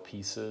 12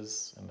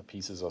 pieces, and the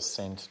pieces are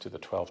sent to the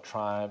 12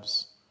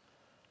 tribes.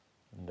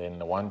 And then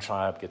the one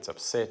tribe gets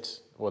upset.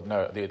 Well,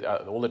 no,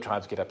 all the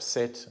tribes get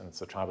upset, and it's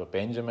the tribe of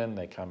Benjamin.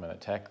 They come and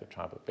attack the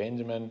tribe of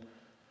Benjamin.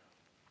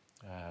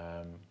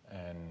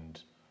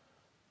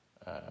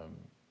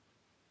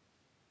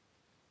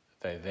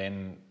 They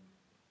then,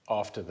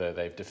 after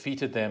they've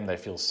defeated them, they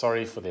feel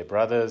sorry for their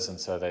brothers, and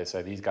so they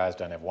say, these guys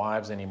don't have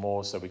wives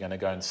anymore, so we're going to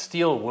go and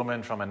steal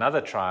women from another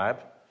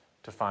tribe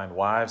to find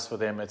wives for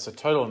them. It's a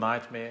total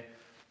nightmare.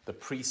 The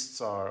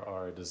priests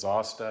are a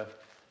disaster.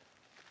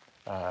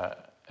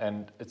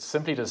 And it's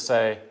simply to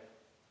say,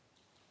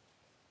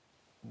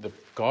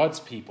 God's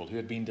people who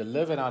had been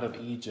delivered out of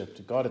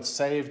Egypt, God had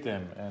saved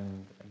them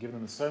and given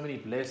them so many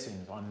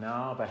blessings, are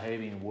now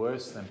behaving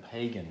worse than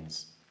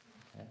pagans.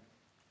 Okay?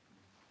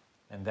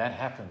 And that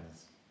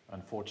happens,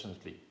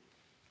 unfortunately.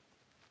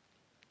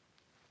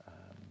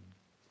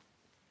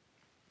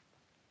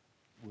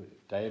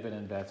 With David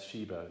and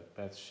Bathsheba.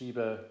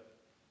 Bathsheba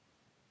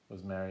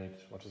was married,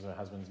 what was her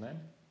husband's name?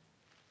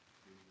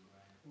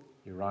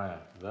 Uriah,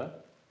 the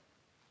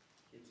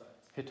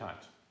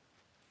Hittite.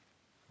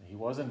 He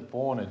wasn't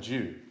born a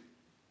Jew,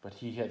 but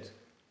he had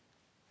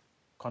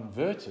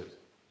converted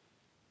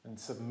and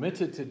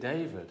submitted to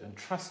David and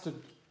trusted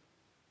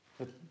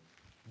that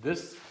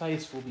this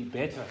place will be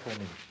better for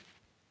me.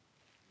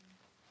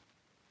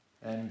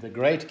 And the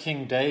great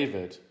King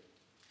David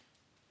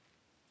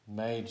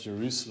made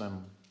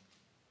Jerusalem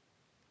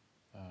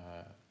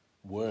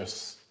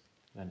worse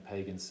than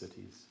pagan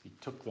cities. He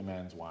took the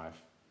man's wife,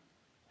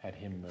 had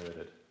him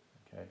murdered.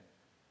 Okay.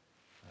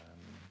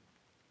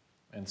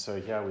 And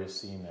so here we're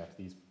seeing that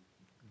these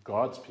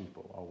God's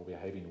people are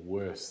behaving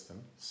worse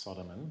than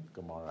Sodom and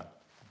Gomorrah.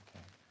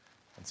 Okay.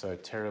 And so a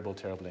terrible,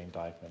 terrible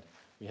indictment.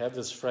 We have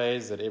this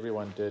phrase that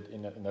everyone did,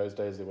 in those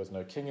days there was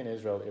no king in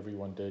Israel,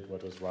 everyone did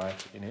what was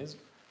right in his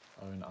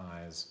own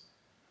eyes.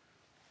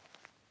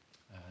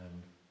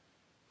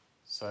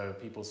 So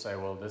people say,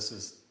 well, this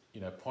is,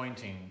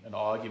 pointing an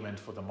argument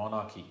for the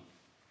monarchy.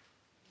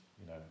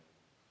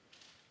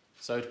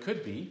 So it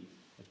could be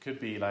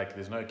like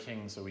there's no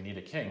king, so we need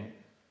a king.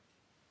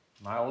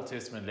 My Old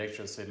Testament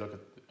lecturer said, look,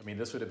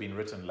 this would have been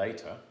written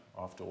later,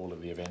 after all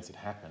of the events had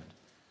happened.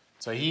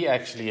 So he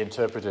actually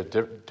interpreted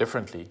it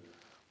differently,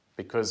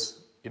 because,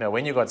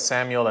 when you got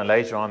Samuel and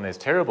later on there's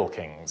terrible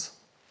kings.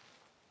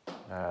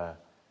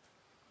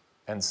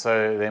 And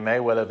so there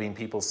may well have been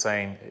people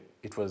saying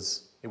it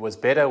was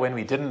better when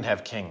we didn't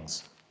have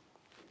kings.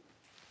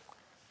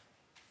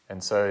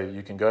 And so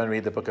you can go and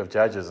read the book of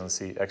Judges and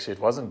see, actually it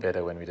wasn't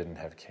better when we didn't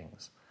have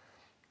kings.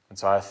 And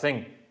so I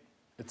think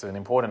it's an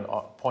important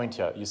point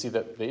here. You see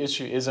that the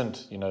issue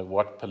isn't,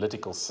 what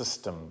political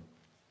system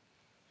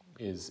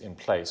is in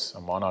place,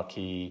 a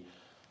monarchy,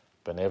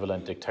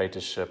 benevolent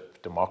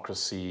dictatorship,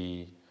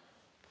 democracy,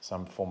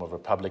 some form of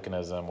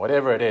republicanism,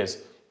 whatever it is.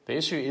 The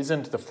issue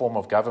isn't the form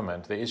of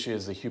government. The issue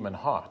is the human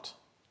heart.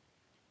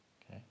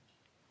 Okay?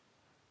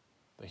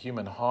 The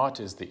human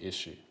heart is the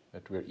issue,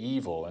 that we're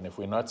evil, and if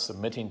we're not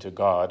submitting to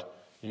God,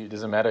 it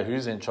doesn't matter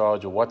who's in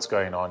charge or what's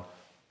going on,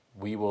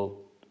 we will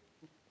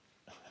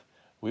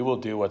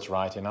do what's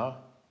right in our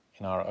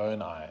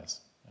own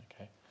eyes.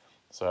 Okay,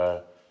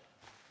 so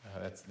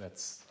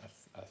that's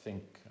I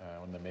think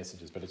one of the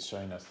messages, but it's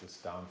showing us this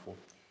downfall.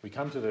 We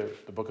come to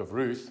the book of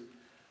Ruth,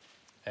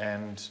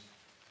 and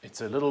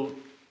it's a little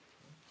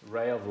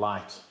ray of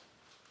light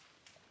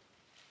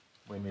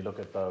when we look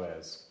at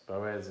Boaz.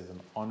 Boaz is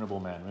an honorable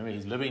man. Remember,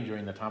 he's living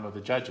during the time of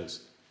the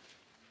Judges.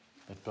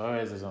 But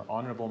Boaz is an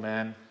honorable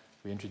man.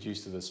 We're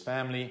introduced to this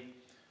family.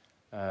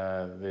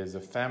 There's a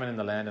famine in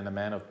the land, and a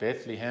man of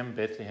Bethlehem.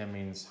 Bethlehem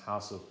means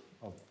house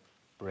of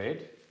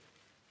bread.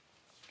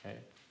 Okay,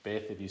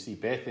 Beth, if you see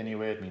Beth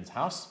anywhere, it means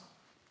house.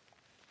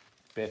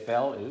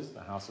 Bethel is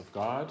the house of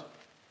God.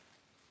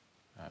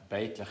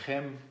 Beit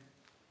Lechem,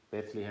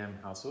 Bethlehem,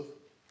 house of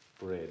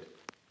bread.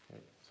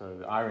 Okay, so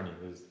the irony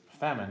is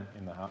famine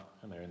in the house,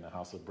 and they're in the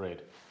house of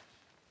bread.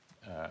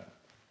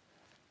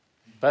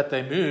 But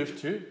they move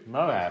to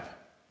Moab.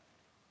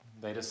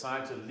 They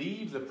decide to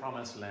leave the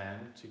promised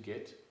land to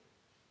get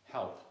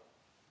help.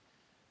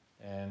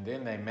 And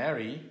then they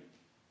marry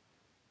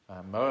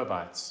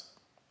Moabites.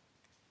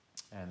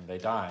 And they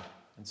die.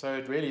 And so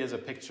it really is a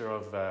picture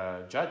of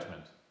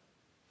judgment.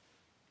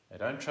 They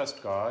don't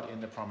trust God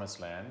in the promised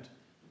land.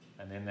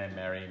 And then they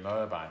marry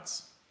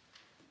Moabites.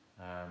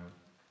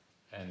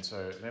 And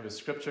so remember,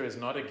 Scripture is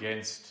not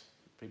against,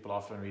 people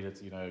often read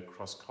it,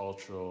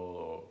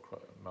 cross-cultural or,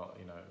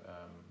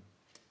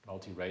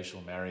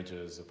 multiracial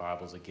marriages. The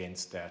Bible's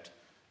against that.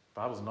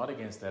 The Bible's not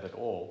against that at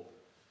all.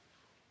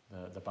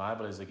 The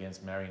Bible is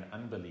against marrying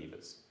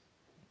unbelievers.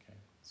 Okay?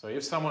 So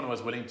if someone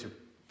was willing to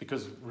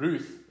because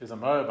Ruth is a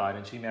Moabite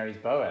and she marries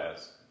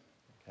Boaz.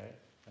 Okay?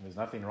 And there's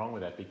nothing wrong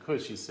with that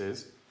because she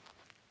says,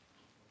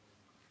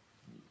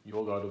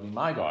 your God will be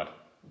my God.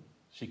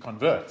 She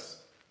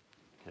converts.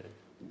 Okay?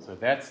 So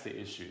that's the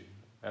issue.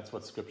 That's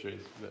what Scripture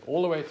is.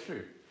 All the way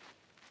through.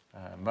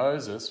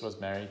 Moses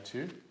was married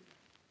to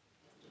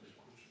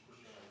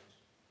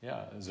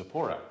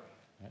Zipporah.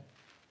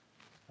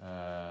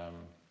 Okay?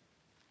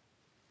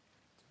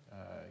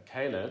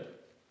 Caleb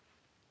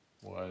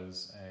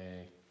was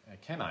a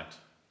Kenite.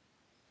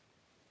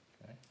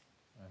 Okay?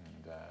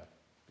 And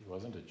he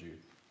wasn't a Jew.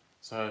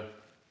 So,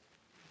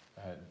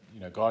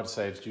 God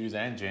saves Jews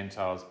and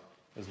Gentiles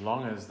as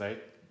long as they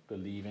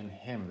believe in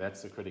Him.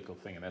 That's the critical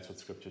thing, and that's what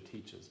Scripture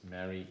teaches.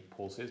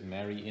 Paul says,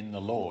 marry in the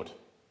Lord.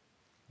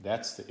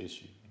 That's the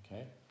issue,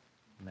 okay?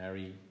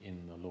 Marry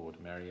in the Lord.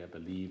 Marry a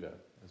believer,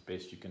 as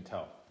best you can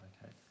tell,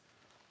 okay?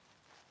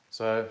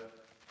 So,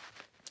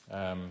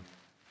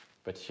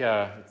 but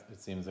here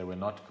it seems they were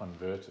not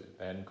converted.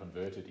 They hadn't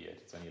converted yet.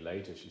 It's only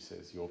later she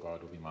says, your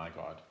God will be my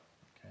God,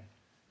 okay?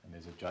 And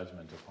there's a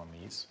judgment upon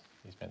these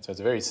men. So it's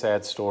a very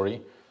sad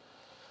story.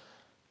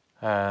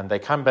 And they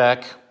come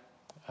back,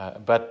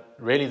 but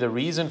really the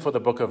reason for the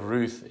book of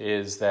Ruth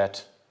is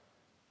that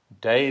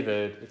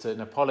David, it's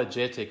an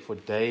apologetic for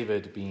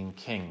David being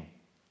king.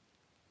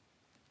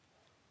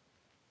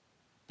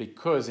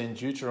 Because in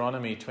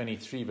Deuteronomy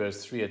 23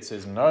 verse 3 it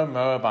says, no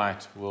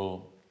Moabite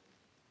will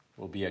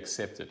be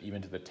accepted,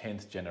 even to the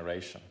 10th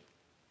generation,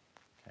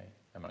 okay,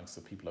 amongst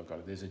the people of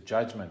God. There's a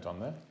judgment on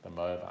the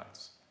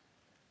Moabites.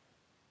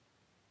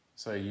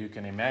 So you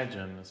can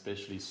imagine,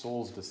 especially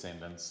Saul's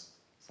descendants,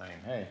 saying,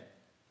 hey,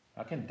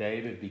 how can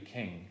David be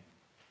king?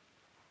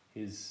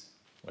 His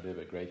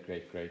whatever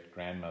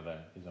great-great-great-grandmother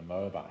is a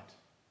Moabite.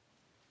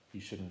 He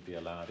shouldn't be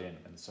allowed in.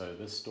 And so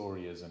this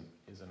story is an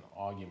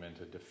argument,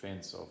 a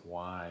defense of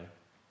why,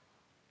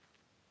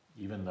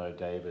 even though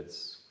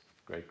David's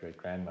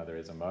great-great-grandmother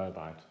is a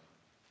Moabite,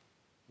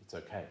 it's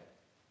okay.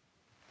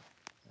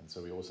 And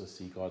so we also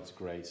see God's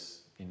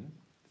grace in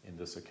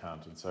this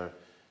account. And so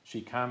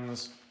she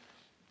comes.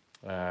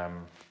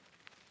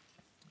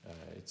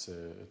 It's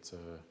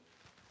a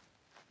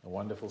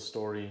wonderful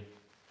story.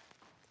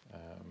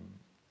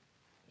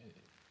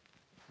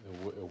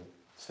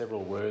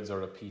 Several words are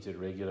repeated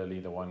regularly.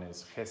 The one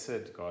is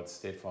chesed, God's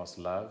steadfast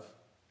love.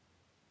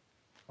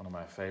 One of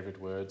my favorite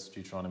words,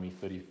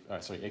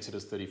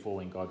 Exodus 34,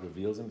 when God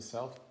reveals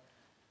Himself.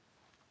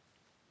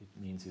 It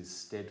means His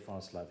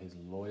steadfast love, His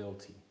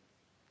loyalty.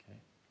 Okay?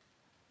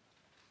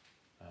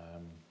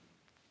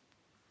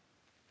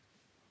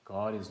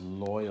 God is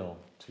loyal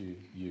to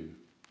you.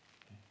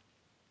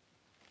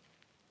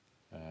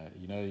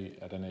 Okay?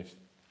 I don't know if...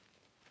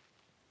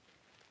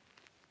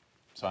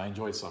 So I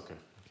enjoy soccer.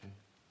 Okay?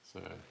 So,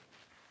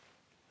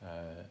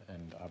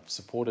 and I've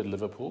supported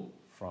Liverpool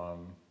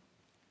from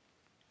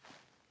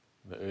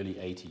the early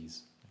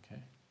 80s.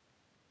 Okay?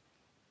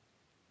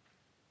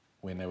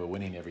 When they were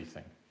winning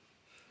everything.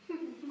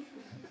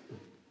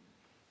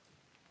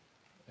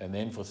 And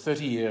then for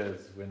 30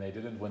 years when they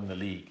didn't win the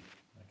league.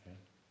 Okay?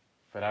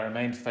 But I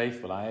remained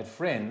faithful. I had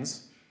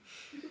friends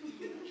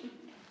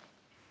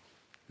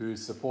who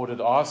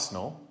supported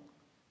Arsenal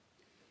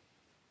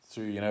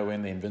through,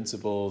 when the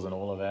Invincibles and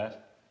all of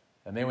that.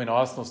 And then when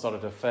Arsenal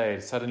started to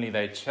fade, suddenly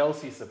they're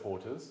Chelsea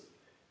supporters.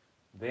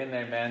 Then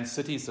they're Man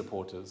City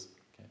supporters.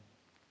 Okay?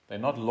 They're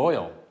not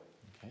loyal.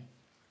 Okay?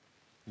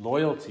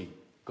 Loyalty.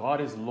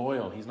 God is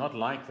loyal. He's not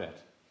like that.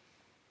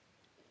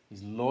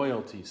 He's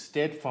loyalty,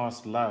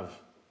 steadfast love,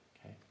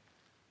 okay,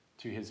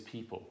 to His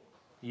people.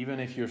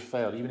 Even if you're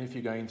failed, even if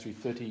you're going through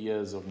 30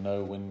 years of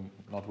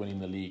not winning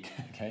the league,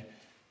 okay,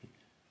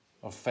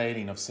 of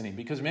failing, of sinning.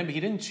 Because remember, He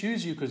didn't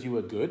choose you because you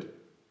were good.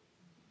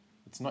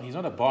 He's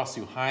not a boss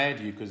who hired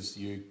you because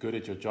you're good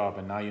at your job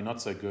and now you're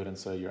not so good and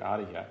so you're out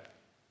of here.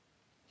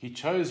 He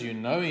chose you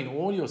knowing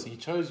He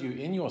chose you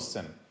in your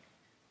sin,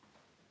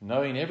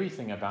 knowing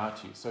everything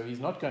about you. So He's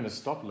not going to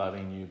stop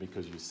loving you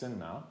because you sin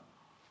now.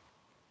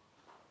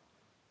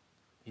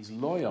 He's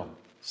loyal,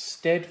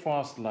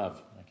 steadfast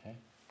love. Okay,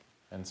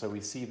 and so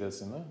we see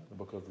this in the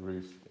book of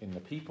Ruth, in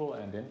the people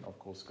and in, of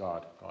course,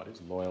 God. God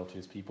is loyal to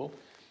His people.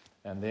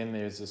 And then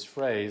there's this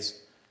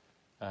phrase,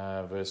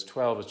 verse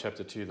 12 of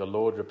chapter 2, the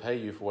Lord repay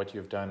you for what you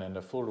have done, and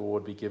a full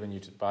reward be given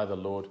you by the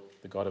Lord,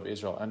 the God of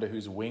Israel, under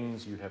whose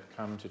wings you have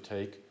come to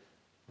take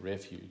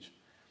refuge.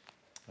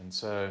 And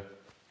so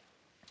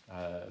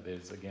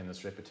there's again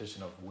this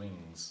repetition of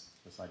wings,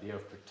 this idea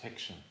of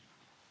protection.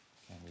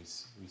 And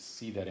we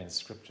see that in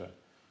Scripture.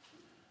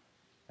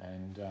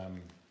 And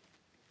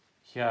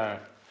here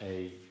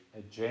a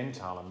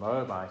Gentile, a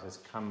Moabite, has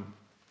come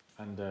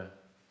under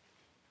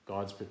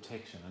God's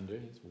protection, under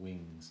His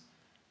wings.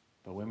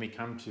 But when we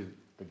come to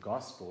the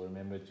gospel,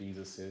 remember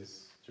Jesus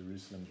says,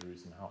 Jerusalem,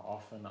 Jerusalem, how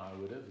often I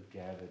would have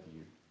gathered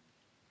you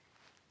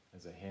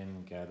as a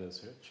hen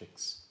gathers her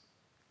chicks.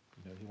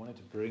 He wanted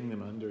to bring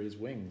them under His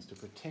wings, to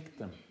protect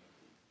them,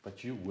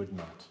 but you would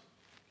not.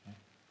 Okay?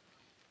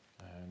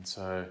 And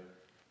so,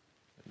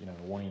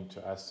 warning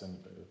to us and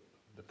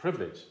the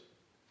privilege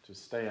to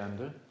stay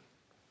under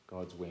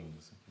God's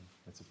wings.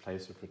 It's a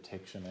place of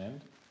protection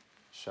and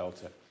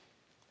shelter.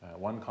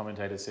 One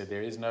commentator said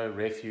there is no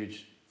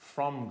refuge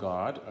from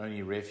God,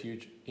 only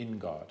refuge in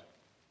God.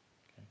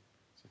 Okay?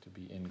 So to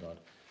be in God.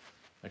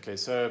 Okay,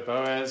 so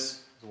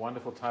Boaz is a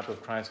wonderful type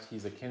of Christ.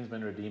 He's a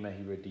kinsman redeemer.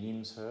 He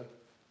redeems her.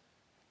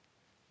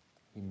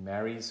 He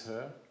marries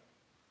her.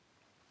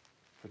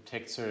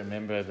 Protects her.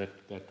 Remember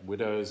that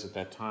widows at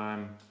that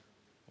time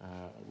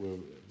were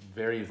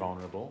very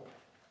vulnerable.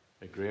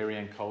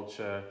 Agrarian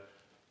culture.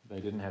 They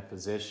didn't have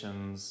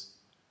possessions.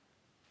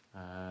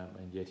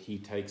 And yet he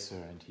takes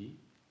her and he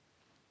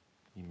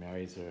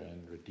marries her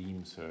and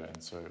redeems her.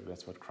 And so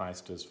that's what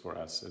Christ does for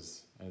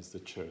us as the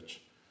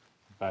church.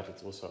 But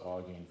it's also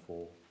arguing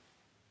for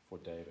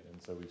David.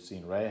 And so we've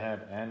seen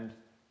Rahab and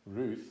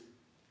Ruth,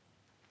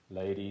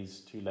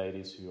 two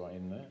ladies who are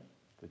in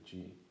the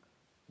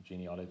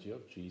genealogy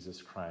of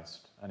Jesus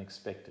Christ,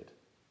 unexpected.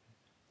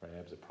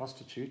 Rahab's a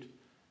prostitute,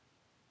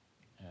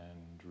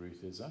 and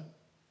Ruth is a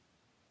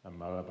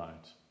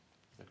Moabite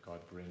that God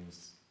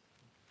brings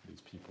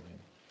these people in.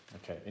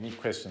 Okay, any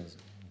questions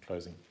in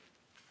closing?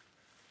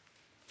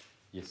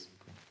 Yes.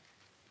 I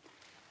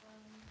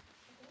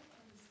don't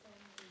understand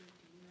the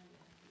Redeemer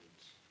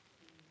language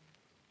in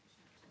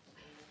chapter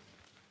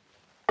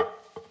 4.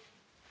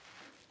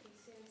 It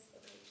says,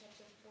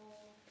 chapter 4,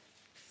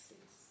 6.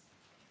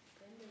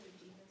 Then the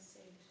Redeemer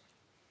said,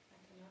 I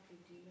cannot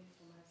redeem it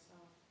for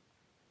myself.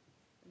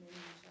 And then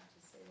in chapter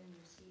 7,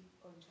 you see,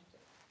 not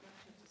chapter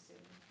 7,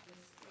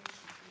 verse 8,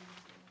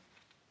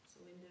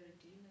 so when the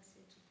Redeemer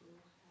said to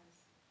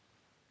Boaz,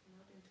 I'm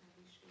not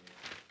entirely sure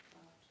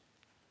about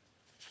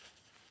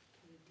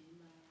the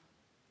Redeemer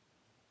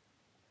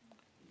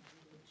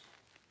language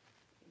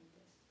in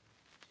this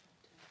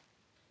chapter.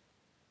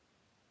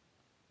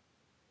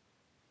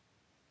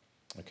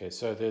 Okay,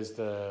 so there's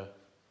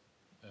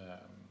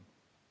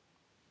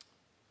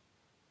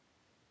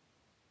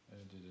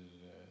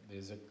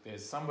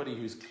there's somebody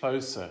who's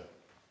closer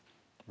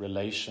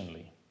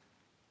relationally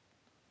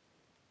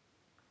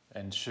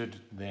and should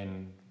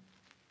then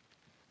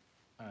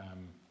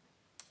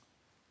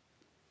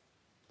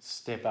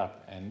step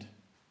up and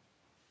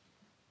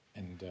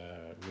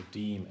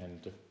redeem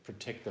and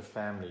protect the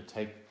family,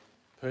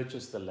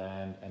 purchase the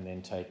land, and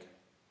then take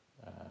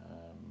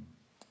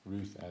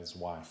Ruth as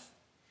wife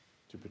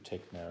to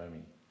protect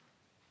Naomi.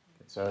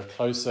 Okay, so a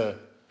closer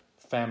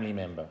family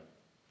member.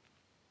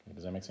 Okay,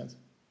 does that make sense?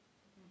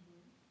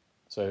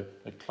 So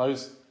a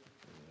close,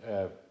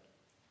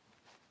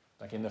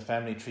 like in the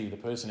family tree, the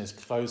person is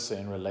closer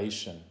in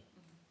relation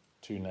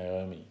to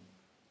Naomi.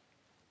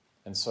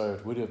 And so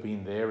it would have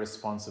been their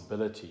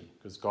responsibility,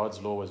 because God's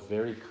law was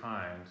very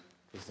kind.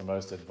 It was the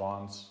most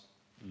advanced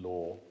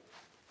law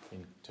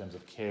in terms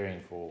of caring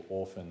for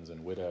orphans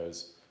and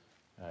widows.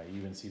 You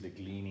even see the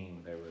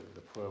gleaning,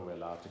 the poor were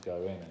allowed to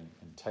go in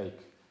and take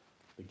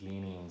the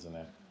gleanings and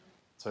that.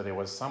 So there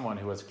was someone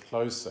who was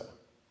closer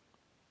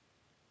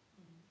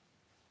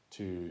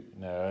to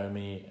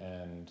Naomi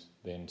and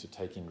then to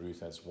taking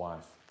Ruth as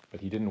wife.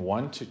 But he didn't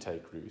want to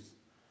take Ruth.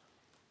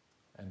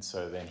 And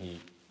so then he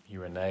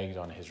reneged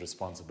on his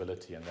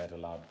responsibility, and that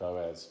allowed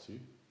Boaz to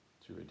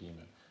redeem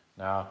her.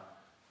 Now,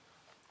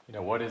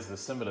 what is the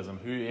symbolism?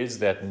 Who is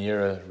that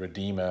nearer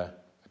redeemer?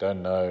 I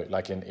don't know.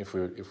 Like if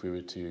we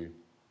were to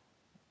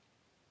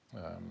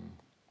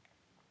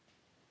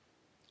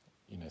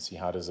see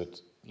how does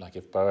it, like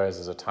if Boaz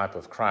is a type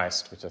of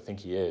Christ, which I think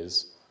he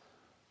is,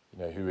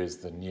 who is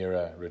the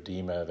nearer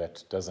redeemer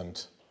that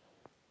doesn't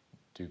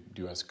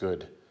do us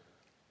good?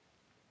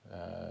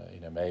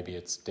 Maybe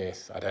it's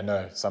death. I don't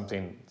know,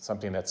 something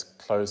that's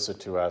closer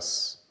to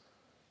us.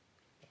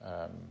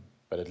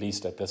 But at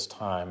least at this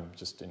time,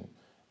 just in,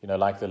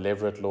 like the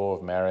Levirate law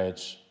of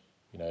marriage,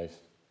 if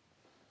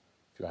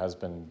your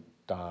husband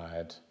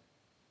died,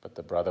 but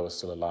the brother was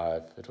still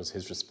alive, it was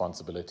his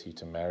responsibility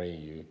to marry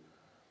you,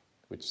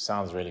 which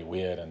sounds really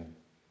weird and,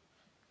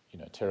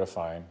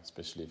 terrifying,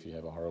 especially if you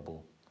have a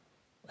horrible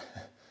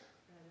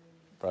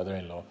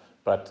brother-in-law.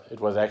 But it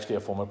was actually a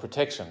form of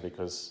protection,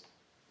 because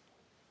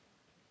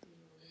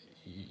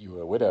you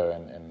were a widow,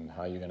 and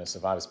how are you going to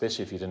survive,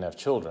 especially if you didn't have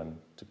children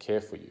to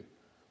care for you.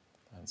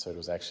 And so it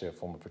was actually a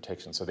form of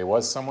protection. So there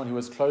was someone who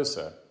was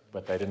closer,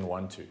 but they didn't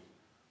want to.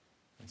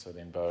 And so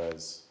then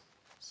Boaz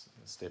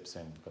steps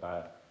in.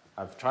 But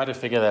I've tried to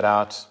figure that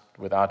out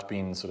without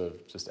being sort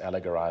of just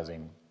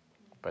allegorizing.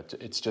 But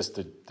it's just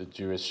the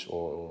Jewish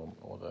or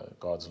the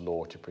God's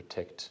law to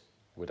protect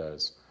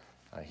widows.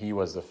 He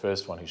was the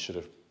first one who should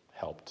have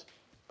helped,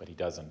 but he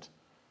doesn't.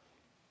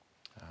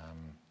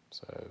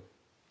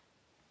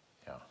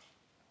 Yeah.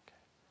 Okay.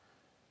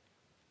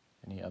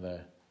 Any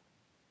other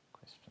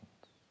questions?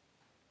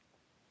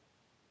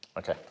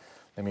 Okay,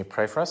 let me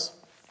pray for us.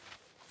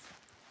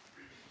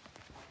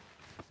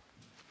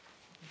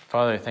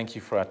 Father, thank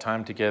you for our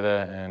time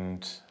together,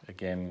 and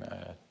again,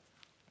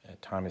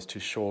 time is too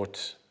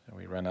short, and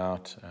we run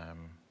out,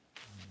 and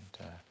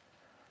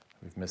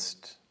we've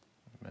missed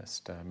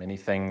many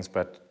things,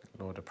 but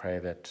Lord, I pray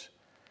that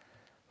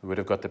we would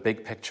have got the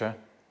big picture.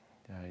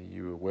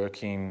 You were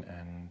working,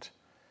 and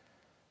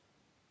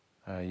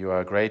You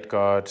are a great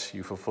God.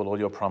 You fulfill all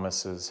your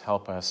promises.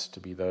 Help us to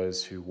be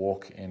those who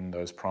walk in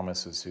those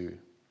promises, who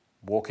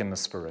walk in the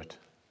Spirit,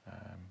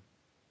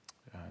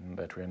 and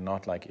that we're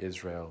not like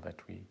Israel,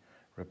 that we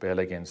rebel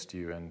against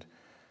you and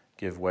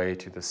give way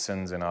to the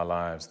sins in our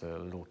lives, the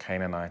little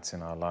Canaanites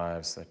in our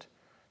lives that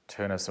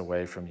turn us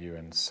away from you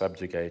and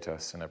subjugate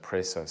us and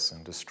oppress us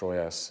and destroy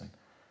us, and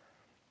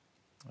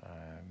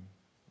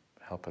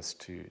help us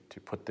to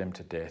put them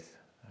to death,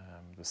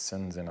 the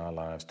sins in our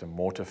lives, to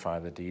mortify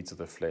the deeds of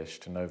the flesh,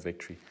 to know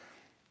victory.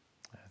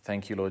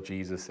 Thank you, Lord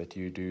Jesus, that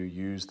you do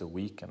use the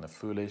weak and the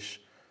foolish,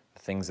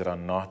 the things that are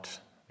not,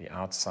 the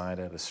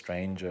outsider, the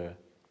stranger,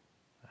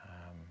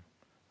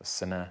 the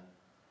sinner.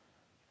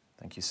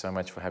 Thank you so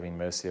much for having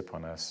mercy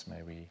upon us.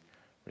 May we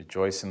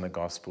rejoice in the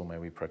gospel. May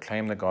we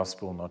proclaim the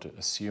gospel, not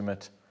assume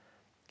it.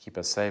 Keep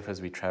us safe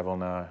as we travel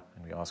now.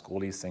 And we ask all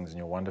these things in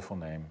your wonderful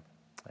name.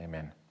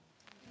 Amen.